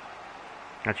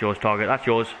 That's yours, target. That's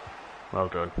yours. Well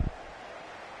done.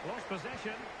 Lost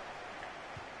possession.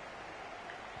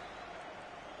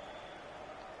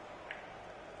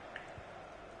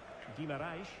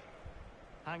 Guimaraes.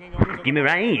 Hanging on to the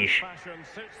Guimaraes. fashion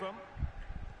suits them.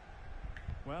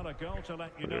 Well, a goal to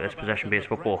let you Look at know this about possession-based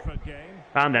the football. Brentford game.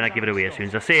 And then I give it away as soon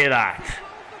as I say that. Goal for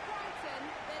Brighton.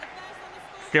 They're the first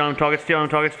on the score Still on target, still on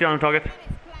target, still on target. minutes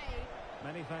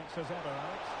played. Many thanks as ever,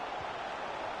 Alex.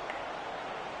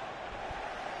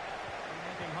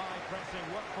 Making high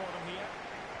pressing work for them here.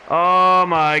 Oh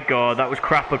my god, that was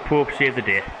crap, but Pope saved the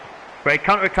day. Right,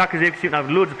 counter-attack, as you seem to have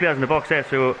loads of players in the box there,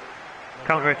 so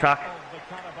counter-attack. Of the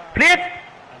Carabao. Play it! And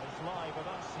it's live with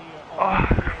us here Oh. on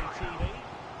TV.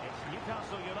 It's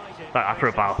Newcastle United. That after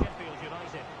a foul. facing Sheffield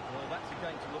United. Well, that's a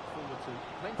game to look forward to.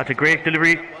 Plenty That's a to great play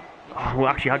delivery. for that one. Oh, we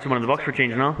actually had someone in the box for a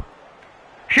change now.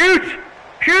 Shoot!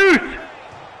 Shoot!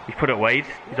 He's put it wide.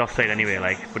 He's offside anyway,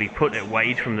 like, but he put it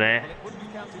wide from there. Well, it wouldn't be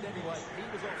counted anyway.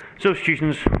 He was off.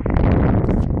 Substitutions.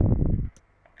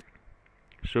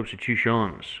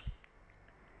 Substitutions.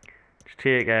 Let's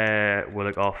take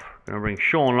Willock off. Gonna bring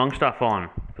Sean Longstaff on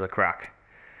for the crack.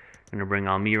 Gonna bring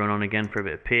Almiron on again for a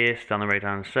bit of pace down the right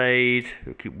hand side.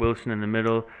 We'll keep Wilson in the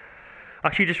middle.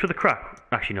 Actually, just for the crack.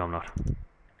 Actually, no, I'm not.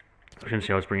 I was gonna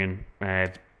say I was bringing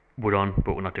Wood on,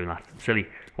 but we're not doing that. Silly.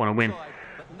 Want to win.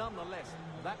 But nonetheless,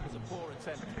 that was a poor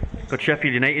attempt. Got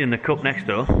Sheffield United in the cup next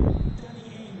though,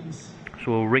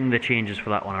 so we'll ring the changes for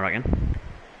that one, I reckon.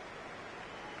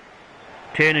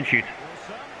 Turn and shoot.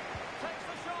 Wilson takes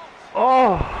the shot.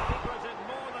 Oh, Puts it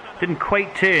more than enough. didn't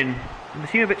quite turn. They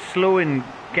seem a bit slow in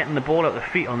getting the ball out the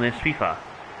feet on this FIFA.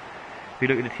 If you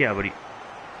look at it here, buddy.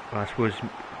 Well, I suppose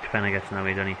defender gets in that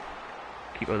way, doesn't he?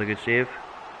 Keep out a good save.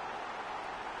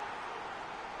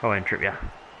 Oh, and Trippier.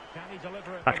 Can he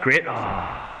deliver it That's for great. that reason?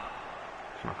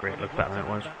 Oh, it's not great. Well, Looked he'd better love than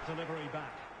to it was. have that delivery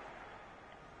back.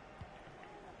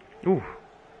 Ooh,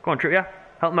 go on, Trippier.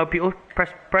 Help them out, people. Press,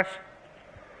 press.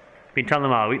 Been telling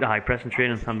them all week the high press and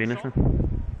training. Haven't been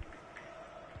listening.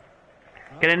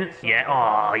 Get in. Yeah.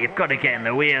 Oh, you've got to get in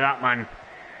the way of that, man.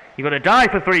 You've got to die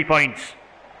for 3 points.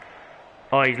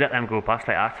 Oh, he's let them go past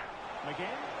like that. Again.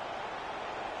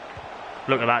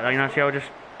 Look at that. You know, see how I just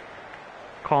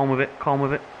calm with it, calm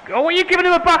with it. Oh, what are you giving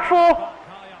him a back for?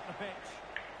 High up the pitch.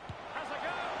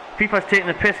 Has a go. FIFA's taking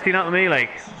the piss clean out of me, like.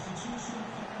 And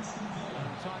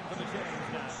time for the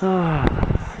change now.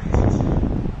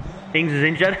 Ings is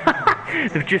injured.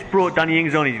 They've just brought Danny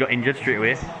Ings on. He's got injured straight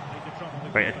away. Into trouble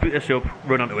with Right, let's boot this up.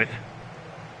 Run onto it.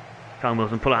 Callum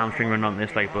Wilson pull a hamstring, run onto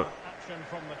this, like, but. action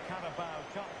from the Carabao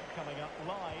Cup coming up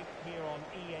live here on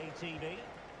EA TV.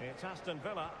 It's Aston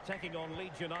Villa taking on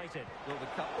Leeds United. Well, the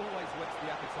cup always whets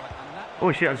the appetite, and that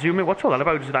Oh, see that zoom in? What's all that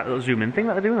about? Just that little zoom in thing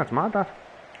that they're doing? That's mad, that.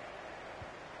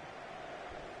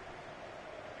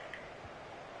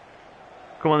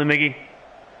 Come on then, Miggy.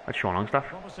 That's Sean Longstaff.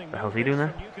 Promising The hell's he doing there?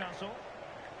 from Newcastle.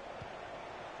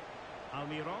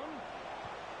 Almiron.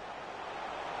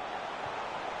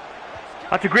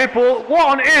 That's a great ball. What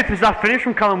on earth is that finish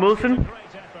from Callum Wilson? Great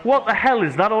effort. What the hell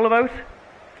is that all about?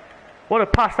 What a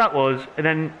pass that was, and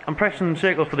then I'm pressing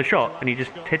circle for the shot, and he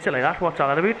just hits it like that. What's all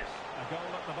that about? A goal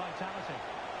at the Vitality.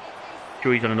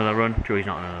 Joey's on another run. Joey's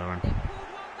not on another run.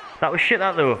 That was shit,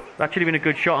 that though. That should have been a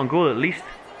good shot on goal at least.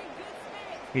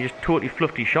 He just totally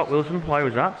fluffed his shot, Wilson. Why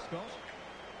was that? Scott.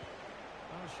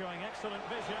 Oh, showing excellent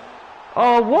vision.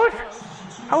 Oh, what?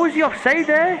 How was he offside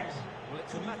there? well,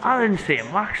 it's a matter Alan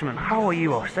St. Maximin, how are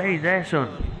you offside there, son?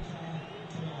 And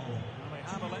they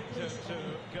have elected to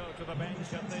go to the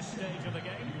bench at this stage of the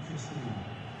game.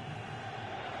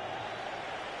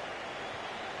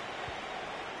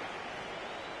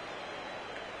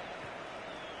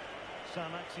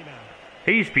 Sam Maximin.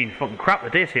 He's been fucking crap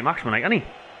today, St. Maximin, like, hasn't he?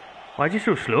 Why is he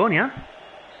so slow on you?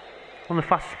 One of the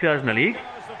fastest players in the league.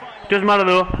 Doesn't matter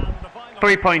though.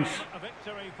 3 points.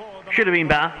 Should have been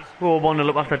better. We were 1-0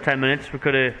 up after 10 minutes. We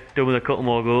could have done with a couple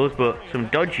more goals, but some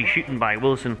dodgy shooting by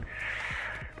Wilson.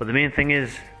 But the main thing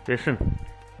is, listen,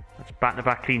 that's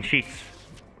back-to-back clean sheets.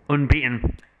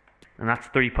 Unbeaten. And that's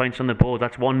 3 points on the board.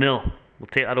 That's 1-0. We'll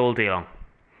take that all day long.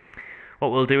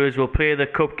 What we'll do is we'll play the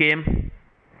cup game.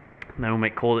 And then we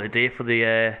might call it a day for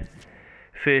the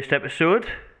first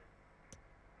episode.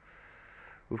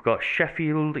 We've got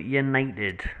Sheffield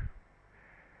United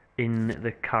in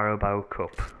the Carabao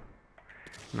Cup.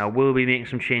 Now we'll be making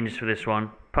some changes for this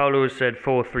one. Paolo has said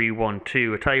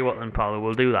 4-3-1-2. I tell you what then, Paolo,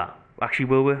 we'll do that. Actually,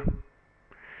 will we?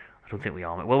 I don't think we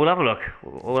are. Well, we'll have a look.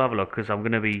 We'll have a look because I'm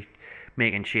going to be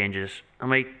making changes. I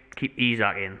might keep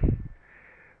Isaac in.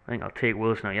 I think I'll take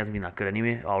Wilson out. He hasn't been that good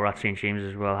anyway. Oh, Rat St. James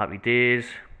as well. Happy days.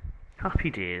 Happy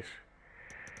days.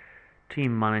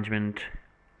 Team management.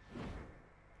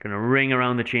 Going to ring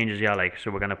around the changes I like. So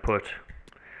we're going to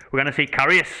see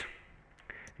Karius.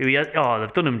 Oh,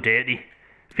 they've done him dirty.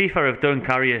 FIFA have done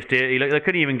Karius dirty. Like, they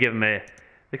couldn't even give him a...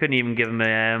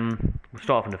 We'll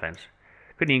start off in defence.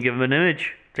 Couldn't even give him an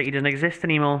image. It's like he doesn't exist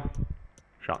anymore.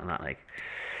 Shocking that, like.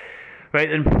 Right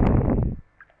then.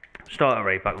 Start at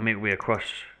right back. We'll make our way across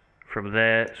from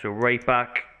there. So right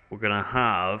back, we're going to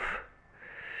have...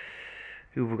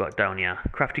 Who have we got down here?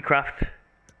 Crafty Craft.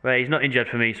 Right, he's not injured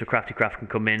for me, so Crafty Craft can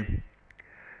come in.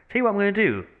 Tell you what I'm going to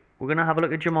do. We're going to have a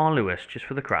look at Jamal Lewis, just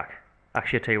for the crack.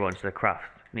 Actually, I'll tell you what, instead of Craft.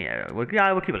 Yeah, we'll keep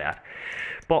it like that.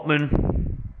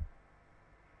 Botman.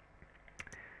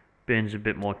 Burns a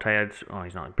bit more tired. Oh,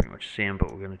 he's not pretty much the same,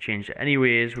 but we're going to change it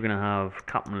anyways. We're going to have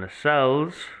Captain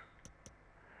Lascelles.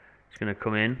 He's going to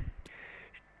come in,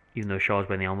 even though Shaw's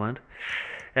been the armband.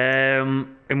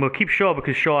 And we'll keep Shaw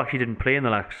because Shaw actually didn't play in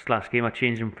the last game. I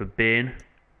changed him for Bain.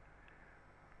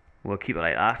 We'll keep it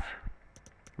like that.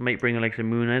 Might bring Alexa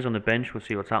Muniz on the bench. We'll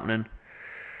see what's happening.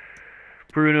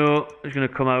 Bruno is going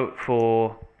to come out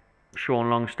for Sean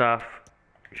Longstaff.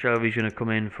 Shelby's going to come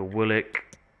in for Willock.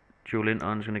 Joe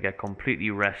Linton's going to get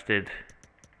completely rested.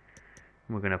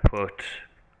 We're going to put...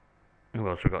 Who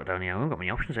else we got down here? We haven't got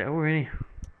many options there, have we, really?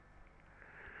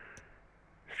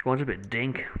 Squad's a bit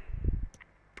dink.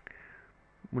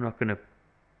 We're not going to...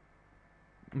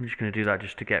 I'm just going to do that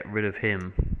just to get rid of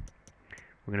him.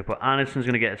 We're going to put Anderson's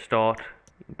going to get a start.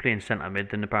 Playing centre mid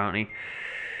then apparently.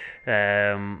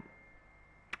 We're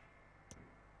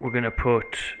going to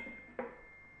put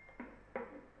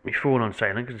my phone on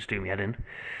silent because it's doing me head in.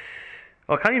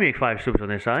 Oh, can you make 5 subs on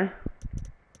this, We're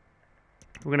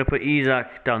going to put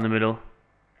Isaac down the middle.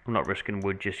 I'm not risking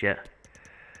Wood just yet.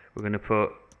 We're going to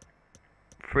put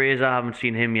Fraser, I haven't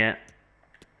seen him yet.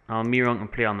 Almiron can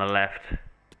play on the left.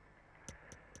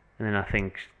 And then I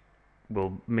think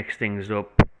we'll mix things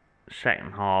up.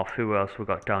 Second half, who else we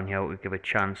got down here? We'll give a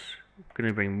chance. I'm going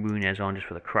to bring Muniz on just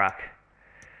for the crack.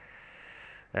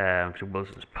 So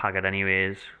Wilson's pagged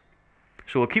anyways.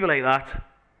 So we'll keep it like that.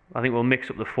 I think we'll mix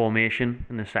up the formation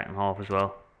in the second half as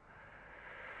well.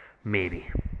 Maybe.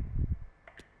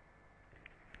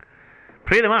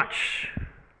 Play the match.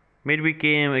 Midweek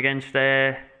game against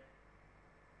them.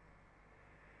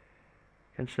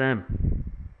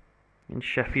 In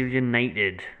Sheffield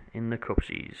United in the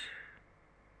Cupsies.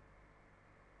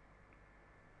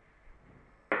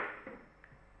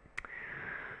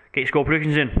 Get your score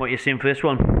predictions in. What are you seeing for this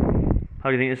one? How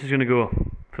do you think this is going to go?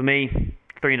 For me,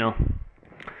 3-0.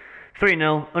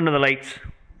 3-0, under the lights.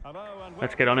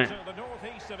 Let's get on it.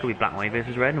 Could be black and white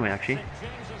versus red and white, actually.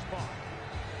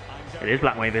 It is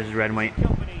black and white versus red and white.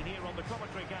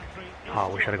 Oh, I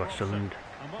wish I'd have got Sunderland.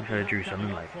 I wish I'd have drew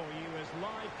Sunderland, like.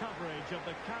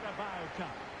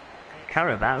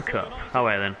 Carabao Cup. How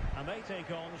are then?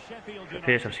 The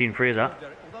first I've seen Fraser.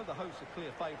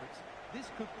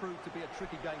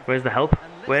 Where's the help?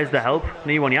 Where's the help?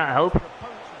 Need one yet? Help?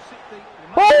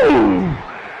 Oh!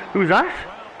 Who's that?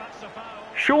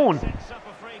 Sean.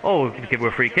 Oh, we could give her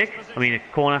a free kick. I mean, a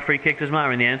corner free kick doesn't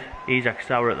matter in the end. Isaac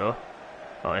Sauer it though.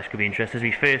 Oh, this could be interesting.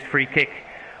 This is my first free kick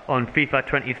on FIFA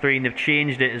 23 and they've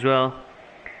changed it as well.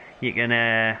 You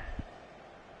can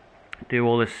do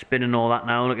all this spin and all that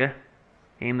now, look at.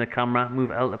 Aim the camera,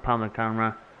 move L to pan the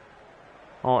camera.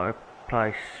 Auto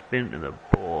apply spin to the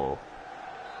ball.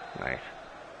 Right,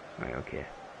 okay.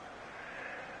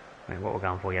 Right, what we're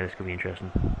going for, yeah, this could be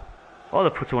interesting. Oh,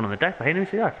 they've put someone on the deck behind him,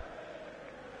 see that?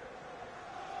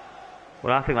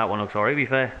 Well, I think that one looks alright, to be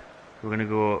fair. We're going to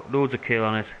go loads of kill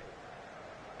on it.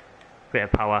 Bit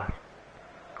of power.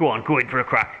 Go on, go in for a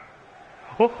crack.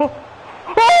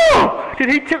 Oh! Did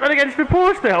he tip that against the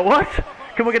post there, what?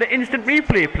 Can we get an instant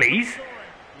replay, please?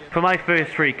 For my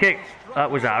first free kick.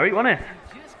 That was alright, wasn't it?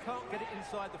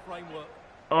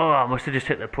 Oh, I must have just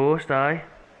hit the post, aye.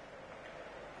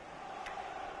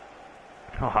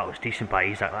 Oh, that was decent by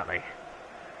Isaac, that, like.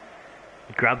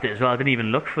 He grabbed it as well. I didn't even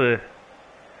look for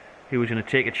who was going to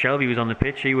take it. Shelby was on the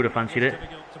pitch. He would have fancied it. It's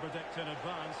difficult to predict in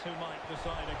advance who might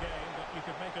decide a game, but you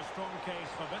could make a strong case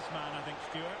for this man, I think,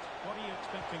 Stuart. What are you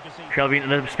expecting to see? Shelby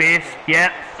into the space.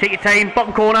 Yeah, take your time.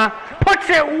 Bottom corner. Puts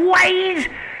it wide!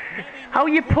 How are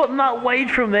you putting that wide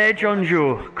from there, John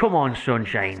Joe? Come on,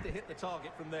 sunshine. To hit the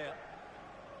target from there.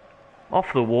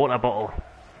 Off the water bottle.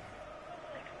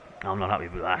 I'm not happy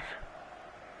with that.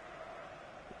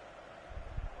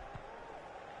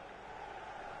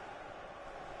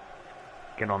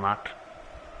 Get on that.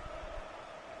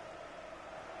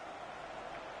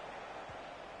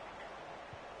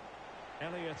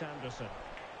 Elliot Anderson.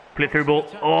 Play through ball.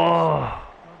 Oh! Well,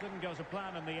 didn't go to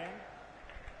plan in the end.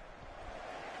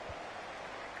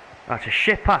 That's a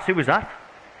shit pass. Who was that?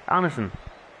 Anderson.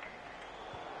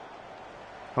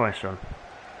 Oh, my son.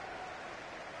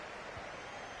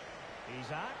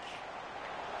 Isaac.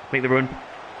 Make the run.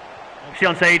 See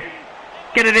onside.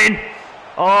 Get it in.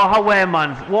 Oh, how well,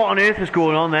 man. What on earth is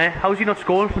going on there? How's he not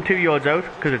scoring from 2 yards out?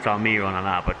 Because it's on me running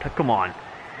that, but come on.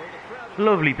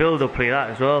 Lovely build-up play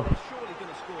that as well.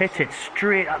 Hits it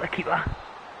straight at the keeper.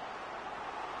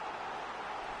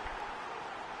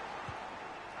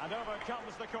 And over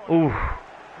comes the corner. Ooh.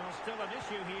 Well, still an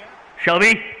issue here.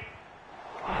 Shelby.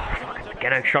 Oh, fucking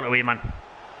get out. Shot away, man.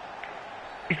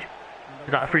 Is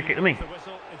that a free kick to me? The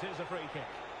whistle, it is a free kick.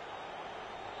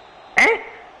 Eh?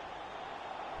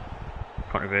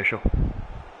 Controversial.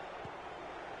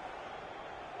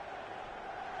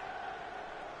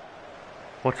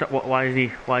 What's that? Why is he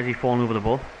falling over the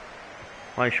ball?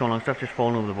 Why is Sean Longstaff just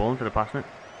falling over the ball instead of passing it?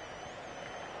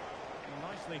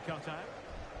 Nicely cut out.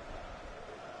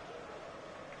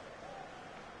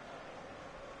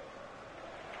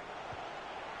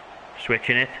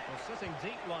 Switching it. Well, sitting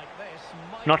deep like this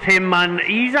might Not him, man.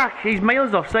 Isaac. He's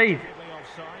miles offside. be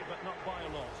offside, but not by a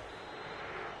lot.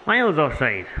 Miles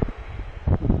offside.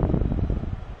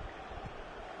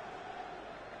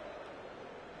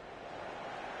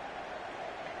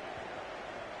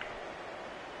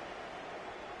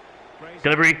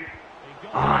 Delivery.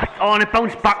 Oh, and it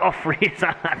bounced back off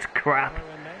Fraser. That's crap. To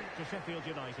Sheffield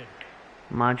United.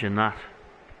 Imagine that.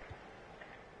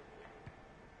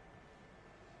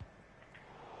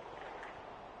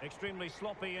 Extremely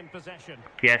sloppy in possession.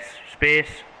 Yes, space.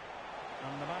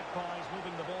 And the Magpies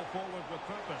moving the ball forward with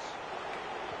purpose.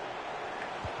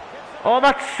 Oh,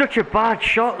 that's such a bad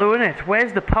shot, though, isn't it?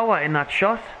 Where's the power in that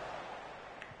shot?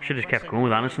 Should have just kept going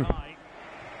with Anderson. Splendid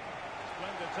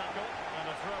tackle and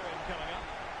a throw-in coming up.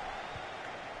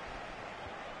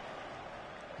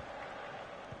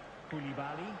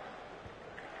 Koulibaly.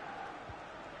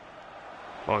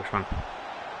 Bollocks, man.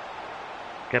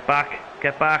 Get back,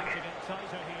 get back. To get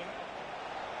tighter here.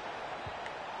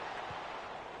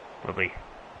 Lovely.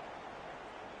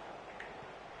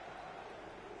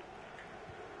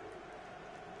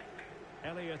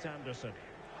 Elliot Anderson.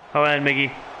 Oh, well,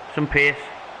 Miggy. Some pace.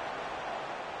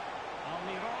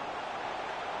 Almiron.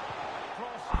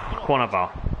 Cross. Corner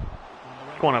ball.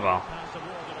 Corner ball. Has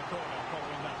awarded a corner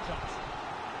following that touch.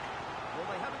 Well,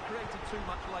 they haven't created too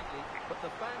much lately, but the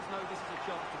fans know this is a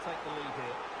chance to take the lead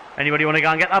here. Anybody want to go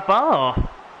and get that ball? Or?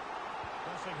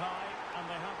 Pressing high, and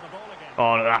they have the ball again.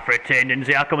 Oh, look at that for a turn. Didn't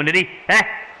see that coming, did he? Eh?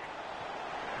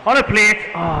 On a plate.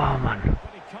 Oh, man.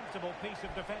 Very comfortable piece of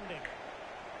defending.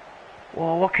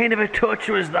 Whoa, what kind of a touch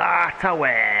was that?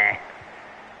 Away.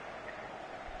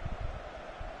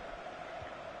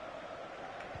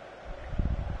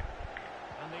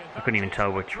 I couldn't even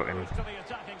tell which fucking To the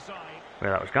attacking side.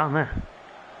 where that was gone there.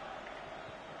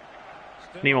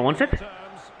 Still Anyone wants it? terms,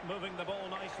 moving the ball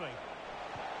nicely.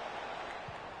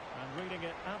 And reading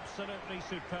it absolutely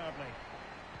superbly.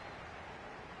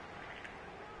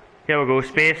 Here we go,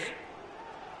 space.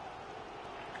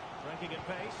 Breaking at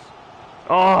pace.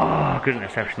 Oh, good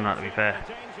interception that, to be fair.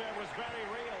 The danger was very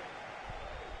real.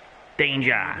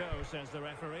 Danger. Go, says the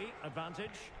referee.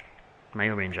 Advantage.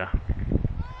 Male Ranger. Now,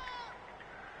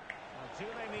 do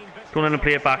they mean business Don't let him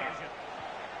play it back. on this occasion?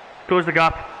 Close the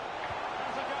gap.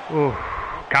 Oh,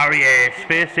 Carrier.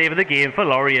 First save of the game for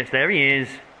Laureus. There he is.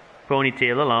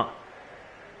 Ponytail a lot.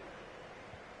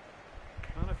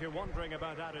 And if you're wondering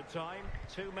about added time,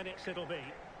 2 minutes it'll be.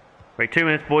 Right, 2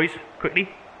 minutes, boys. Quickly.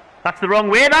 That's the wrong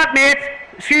way, that, mate.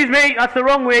 Excuse me. That's the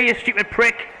wrong way, you stupid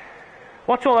prick.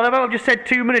 What's all that about? I've just said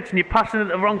 2 minutes and you're passing it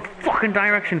the wrong fucking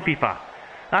direction, FIFA.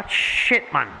 That's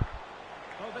shit, man.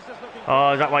 Oh, this is looking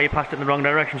Oh, is that why you passed it in the wrong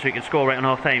direction so you can score right on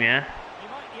half time, yeah? he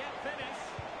might yet finish.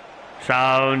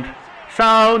 Sound.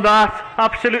 Sound, that.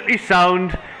 Absolutely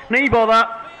sound. No bother.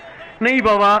 Knee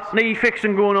bother, knee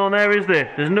fixing going on there, is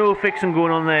there? There's no fixing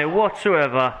going on there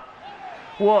whatsoever.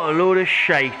 What a load of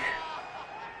shite.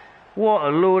 What a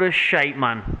load of shite,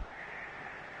 man.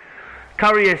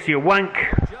 Karius, you wank.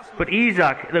 But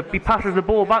Isaac, he passes the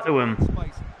ball back to him.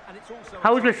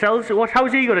 How's Lascelles?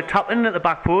 How's he got to tap in at the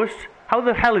back post? How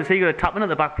the hell is he got to tap in at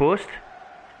the back post?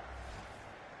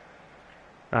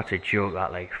 That's a joke,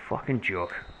 that, like, fucking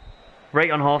joke. Right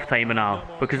on half timer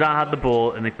now, because I had the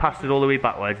ball and they passed it all the way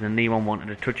backwards and no one wanted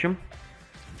to touch him.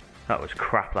 That was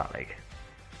crap, that, like.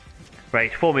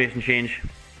 Right, formation change.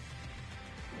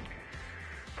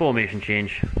 Formation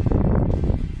change.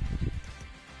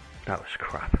 That was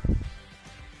crap.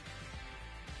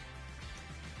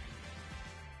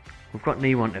 We've got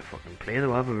no one to fucking play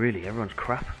though, have we really? Everyone's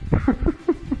crap.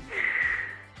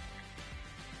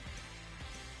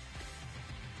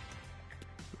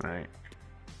 Right.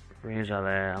 Razor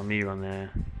there, Almir on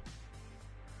there.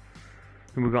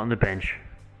 Who we got on the bench?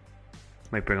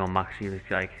 Might bring on Maxi, looks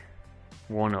like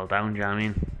 1-0 down, do you know what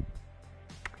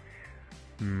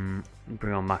I mean?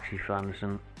 Bring on Maxi for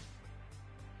Anderson.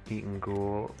 He can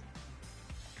go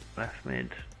left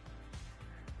mid.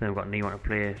 Then we've got Neon to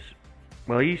play.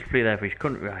 Well, he used to play there for his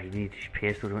country. Right, you need his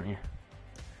pace though, don't you?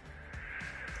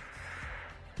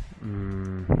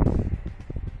 I'm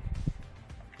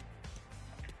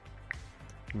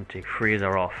going to take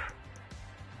Fraser off.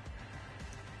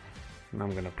 And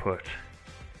I'm going to put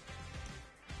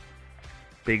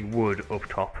Big Wood up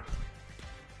top.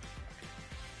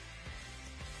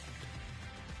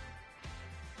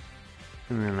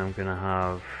 And then I'm going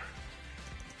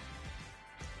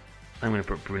to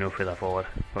put Bruno further forward.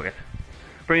 Fuck it.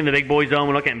 Bring the big boys on,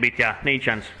 we're not getting beat ya. No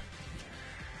chance.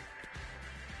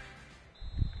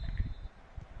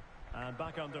 And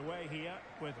back underway here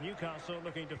with Newcastle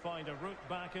looking to find a route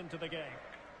back into the game.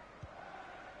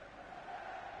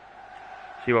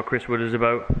 See what Chris Wood is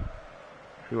about.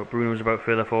 See what Bruno's about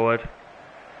further forward.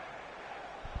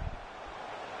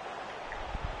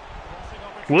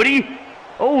 Woody!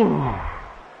 Oh!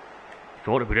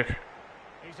 Thought about it.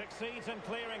 He succeeds in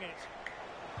clearing it.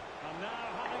 And now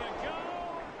having a go.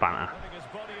 Banner. Putting his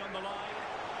body on the line.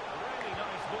 A really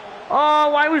nice ball.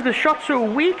 Oh, why was the shot so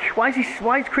weak? Why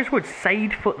is Chris Wood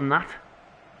side footing that?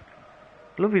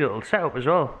 Lovely little setup as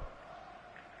well.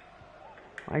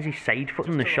 Why is he side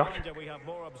footing the shot? We have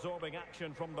more absorbing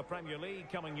action from the Premier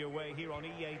League coming your way here on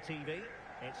EA TV.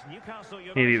 It's Newcastle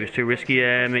United. Maybe it was too risky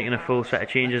making a full set of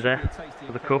changes there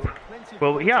for the cup.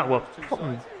 Well, yeah, well,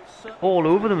 fucking all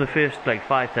over them the first like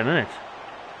 5-10 minutes.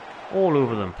 All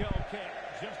over them. Goal kick,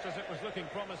 just as it was looking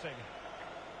promising.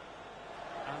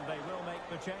 And they will make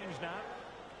the change now.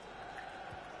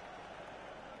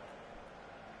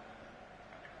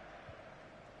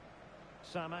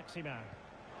 Saint-Maximin.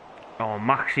 Oh,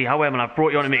 Maxi, how am I? I've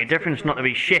brought you on to make a difference, not to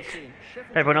be shit.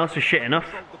 Everyone else is shit enough.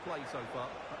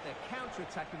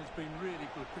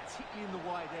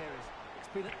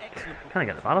 Can I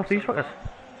get the ball off these fuckers?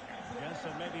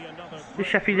 This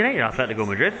Sheffield United Atletico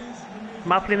Madrid.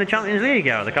 Am I playing the Champions League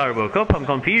or the Carabao Cup? I'm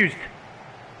confused.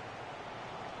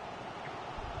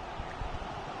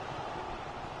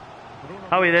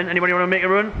 How are we then? Anybody want to make a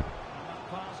run?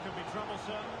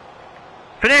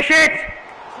 Finish it!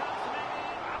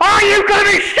 Oh, you've got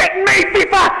to be shitting me,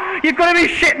 FIFA! You've got to be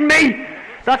shitting me!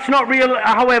 That's not real.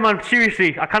 How am I?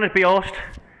 Seriously, I can't be arsed.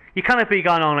 You can't be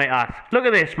going on like that. Look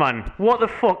at this, man. What the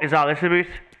fuck is all this about?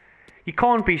 You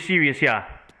can't be serious here.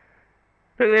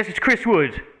 Look at this, it's Chris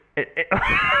Wood.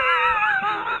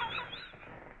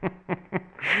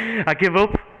 I give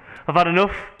up. I've had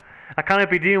enough. I can't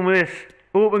be dealing with this.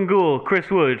 Open goal, Chris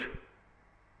Wood.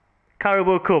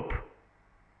 Carabao Cup.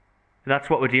 That's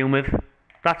what we're dealing with.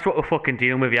 That's what we're fucking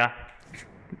dealing with, yeah.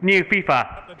 New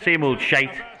FIFA. Same old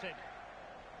shite.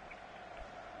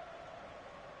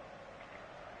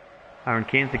 Aaron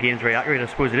Kane's, the game's very accurate. I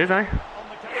suppose it is, eh?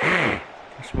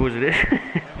 I suppose it is.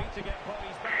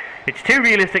 It's too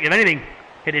realistic, if anything.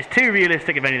 It is too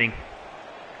realistic, if anything.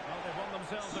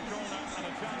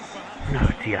 Oh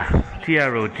dear.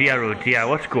 Dear, oh dear, oh dear.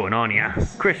 What's going on here?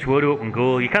 Chris Wood, open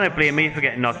goal. You can't blame me for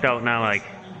getting knocked out now, like.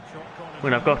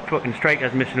 When I've got fucking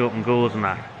strikers missing open goals and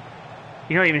that.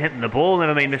 You're not even hitting the ball,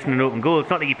 never mind missing an open goal.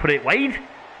 It's not like you put it wide.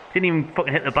 Didn't even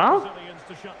fucking hit the ball.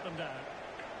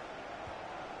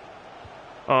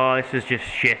 Oh, this is just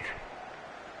shit.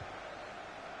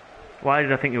 Why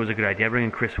did I think it was a good idea bringing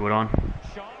Chris Wood on?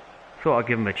 Thought I'd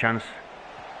give him a chance.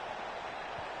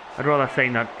 I'd rather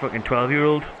sign that fucking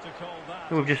 12-year-old.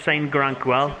 We've just signed Grant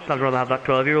Quell. I'd rather have that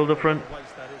 12-year-old up front.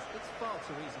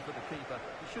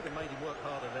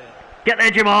 Get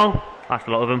there, Jamal! That's a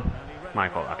lot of them. My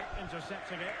fault, that.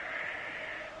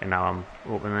 And now I'm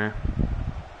open there.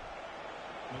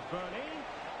 McBurney.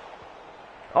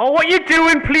 Oh, what you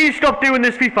doing? Please stop doing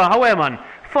this, FIFA. How man?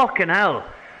 Fucking hell.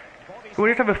 Can we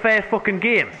just have a fair fucking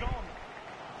game?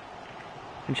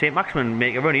 And St. Maximin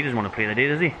make a run. He doesn't want to play the day,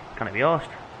 does he? Can't it be arsed?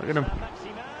 Look at him.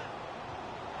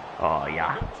 Oh,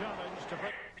 yeah.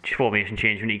 Formation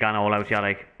change when you gone all out, yeah,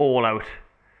 like, all out.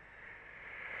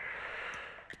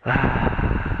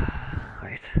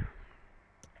 Right.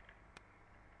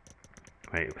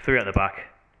 Right, 3 at the back.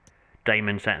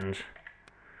 Diamond settings.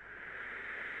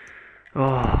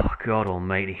 Oh, God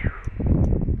almighty.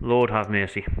 Lord have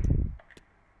mercy.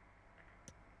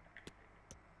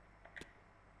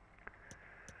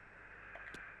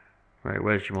 Right,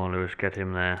 where's Jamal Lewis? Get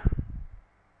him there.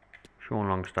 Sean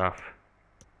Longstaff.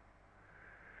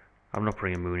 I'm not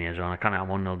bringing Mooney's on. I can't have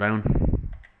 1-0 down.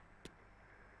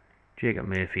 Jacob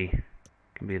Murphy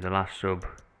can be the last sub.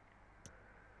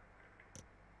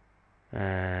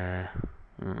 No,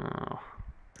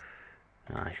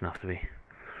 he shouldn't have to be.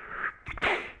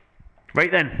 Right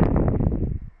then.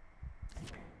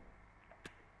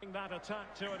 That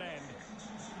attack to an end.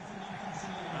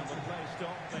 And with play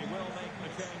stopped, they will make the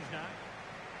change now.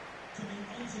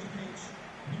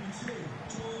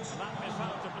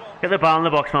 Get the ball in the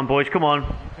box, man, boys. Come on.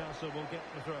 Newcastle will get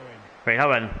the throw in. Right,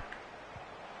 how then?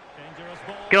 Dangerous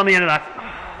ball. Get on the end of that.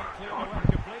 Clear away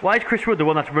completely. Why is Chris Wood the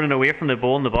one that's running away from the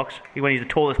ball in the box? When he's the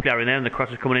tallest player in there and the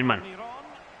cross is coming in, man.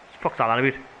 Fuck's all that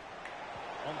about?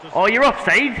 Oh, you're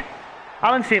offside.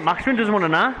 Alan St. Maximin doesn't want to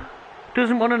know.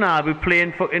 Doesn't want to know about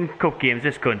playing fucking cup games,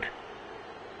 this cunt.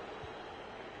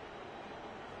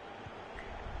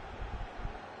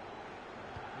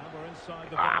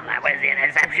 That was the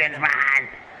interceptions, man.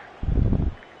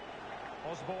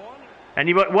 Osborne.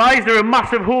 Anybody? Why is there a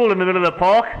massive hole in the middle of the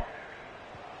park?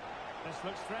 This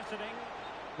looks threatening.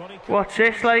 What's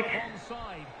this like?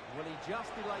 Well, he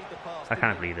just delayed the pass. I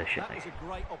can't believe this shit. That was a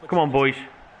great opportunity. Come on, boys.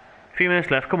 3 minutes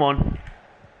left. Come on.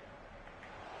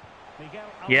 Miguel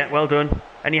Yeah, well done.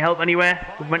 Any help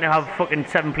anywhere? We're meant to have fucking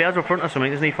 7 players up front or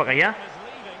something, isn't he, fucker? Yeah. is leaving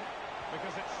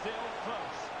because it's still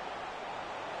close.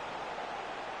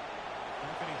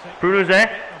 How can he take Bruno's there.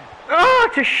 Oh,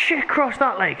 it's a shit cross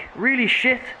that, like. Really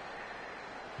shit.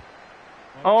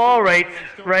 All right.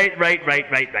 Right. Can they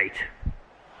take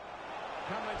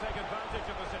advantage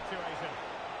of the situation?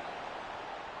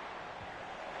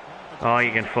 Oh,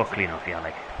 you can fuck clean off, yeah,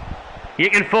 like. You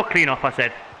can fuck clean off, I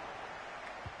said.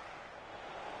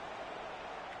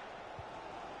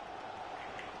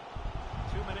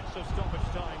 Of stoppage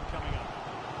time coming up.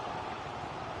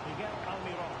 Miguel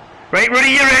Almiron. Right,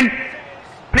 Rudy, you're in.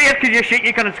 Players, because you're shit,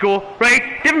 you can't score.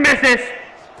 Right, different business.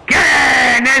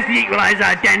 Get in. There's the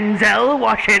equaliser. Denzel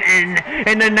Washington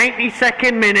in the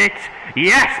 92nd minute.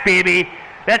 Yes, baby.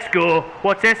 Let's go.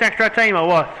 What's this, extra time or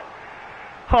what?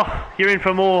 Oh, you're in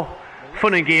for more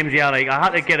fun and games, yeah, like. I had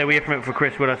to get away from it for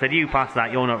Chris Wood. I said, you pass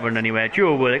that, you're not running anywhere.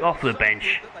 Joe Willock off the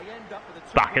bench.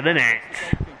 Back of the net.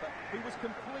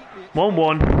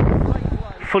 1-1,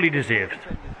 fully deserved.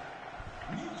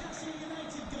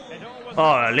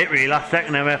 Oh, literally last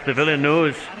second now after Villa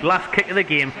knows. Last kick of the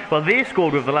game. Well, they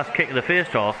scored with the last kick of the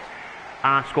first half.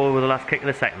 I scored with the last kick of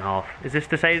the second half. Is this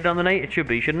decided on the night? It should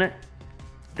be, shouldn't it?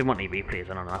 Didn't want any replays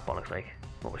on that bollocks, like.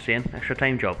 What we're saying? Extra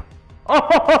time job.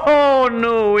 Oh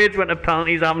no, Wades went to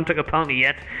penalties. I haven't took a penalty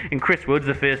yet. And Chris Wood's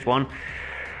the first one.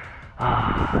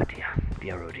 Ah,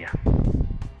 dear, oh dear.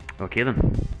 Okay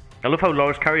then. I love how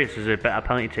Loris Karius is a better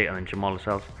penalty taker than Jamal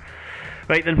Lascelles.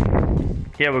 Right then,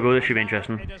 here we go, this should be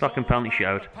interesting. Fucking penalty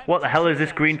shootout. What the hell is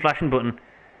this green flashing button?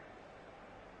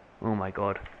 Oh my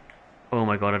god. Oh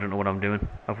my god, I don't know what I'm doing.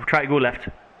 I'll try to go left.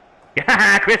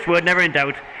 Yeah, Chris Wood, never in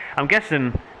doubt. I'm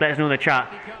guessing, let us know in the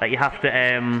chat, that you have to,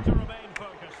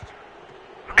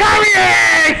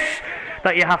 Karius!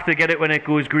 That you have to get it when it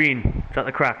goes green. Is that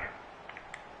the crack?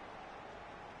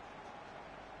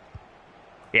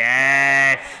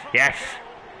 Yes, yes.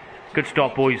 Good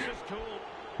stop, boys.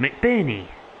 McBurney.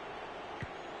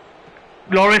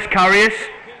 Loris Karius.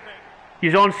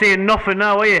 You're on saying nothing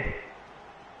now, are you?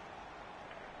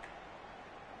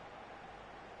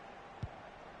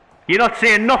 You're not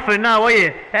saying nothing now, are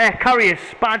you? Karius,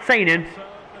 bad signing.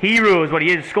 Hero is what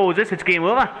he is. Scores this, it's game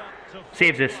over.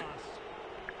 Saves this.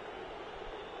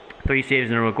 3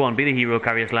 saves in a row. Go on, be the hero,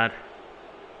 Karius, lad.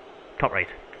 Top right.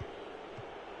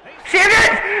 Save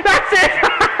it! That's it!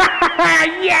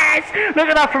 Yes! Look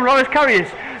at that from Loris Karius.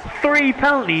 3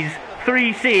 penalties,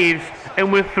 3 saves,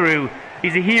 and we're through.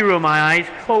 He's a hero in my eyes.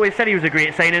 Always said he was a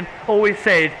great signing. Always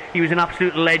said he was an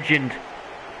absolute legend.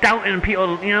 Doubting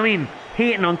people, you know what I mean?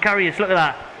 Hating on Karius. Look at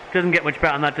that. Doesn't get much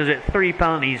better than that, does it? 3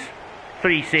 penalties,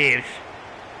 3 saves,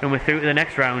 and we're through to the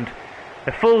next round.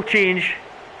 A full change,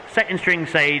 second string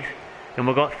side. And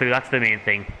we got through, that's the main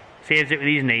thing. Saves it with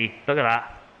his knee. Look at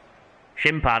that.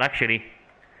 Shin pad, actually.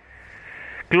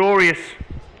 Glorious.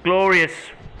 Glorious.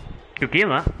 Good game,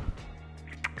 that.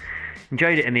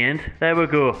 Enjoyed it in the end. There we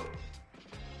go.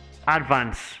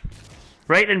 Advance.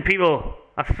 Right then, people.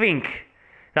 I think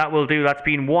that will do. That's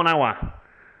been 1 hour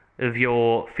of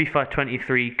your FIFA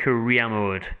 23 career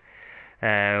mode.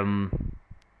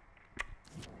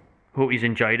 Hope you've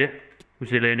enjoyed it. It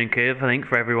was a learning curve, I think,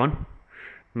 for everyone.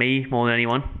 Me, more than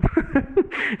anyone.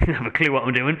 Didn't have a clue what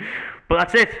I'm doing. But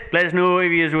that's it. Let us know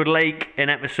if you would like an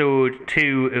episode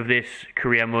 2 of this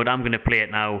career mode. I'm going to play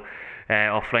it now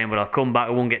offline, but I'll come back.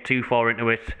 I won't get too far into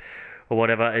it or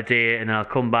whatever today, and then I'll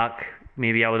come back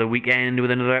maybe over the weekend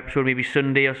with another episode, maybe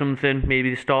Sunday or something, maybe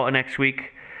the start of next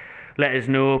week. Let us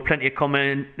know. Plenty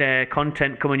of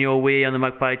content coming your way on the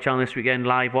Magpie channel this weekend.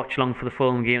 Live watch along for the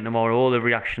full game tomorrow. All the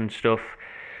reaction stuff.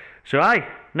 So aye,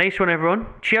 nice one everyone.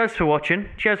 Cheers for watching.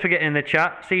 Cheers for getting in the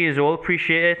chat. See you all.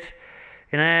 Appreciate it.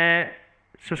 And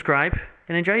subscribe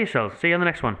and enjoy yourselves. See you on the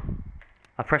next one.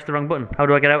 I pressed the wrong button. How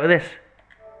do I get out of this?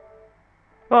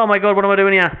 Oh my god, what am I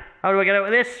doing here? How do I get out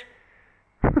of this?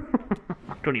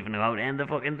 I don't even know how to end the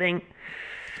fucking thing.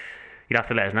 You'd have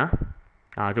to let us know.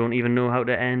 I don't even know how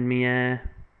to end me end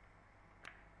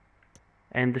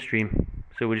the stream.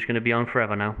 So we're just going to be on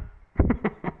forever now.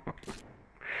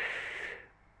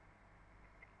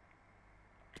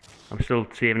 I'm still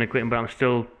saving and quitting, but I'm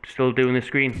still doing the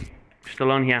screen.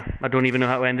 Still on here. I don't even know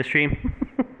how to end the stream.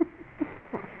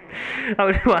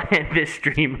 How do I end this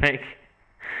stream? Like,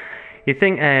 you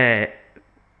think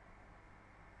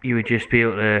you would just be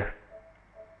able to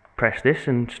press this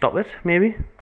and stop it, maybe?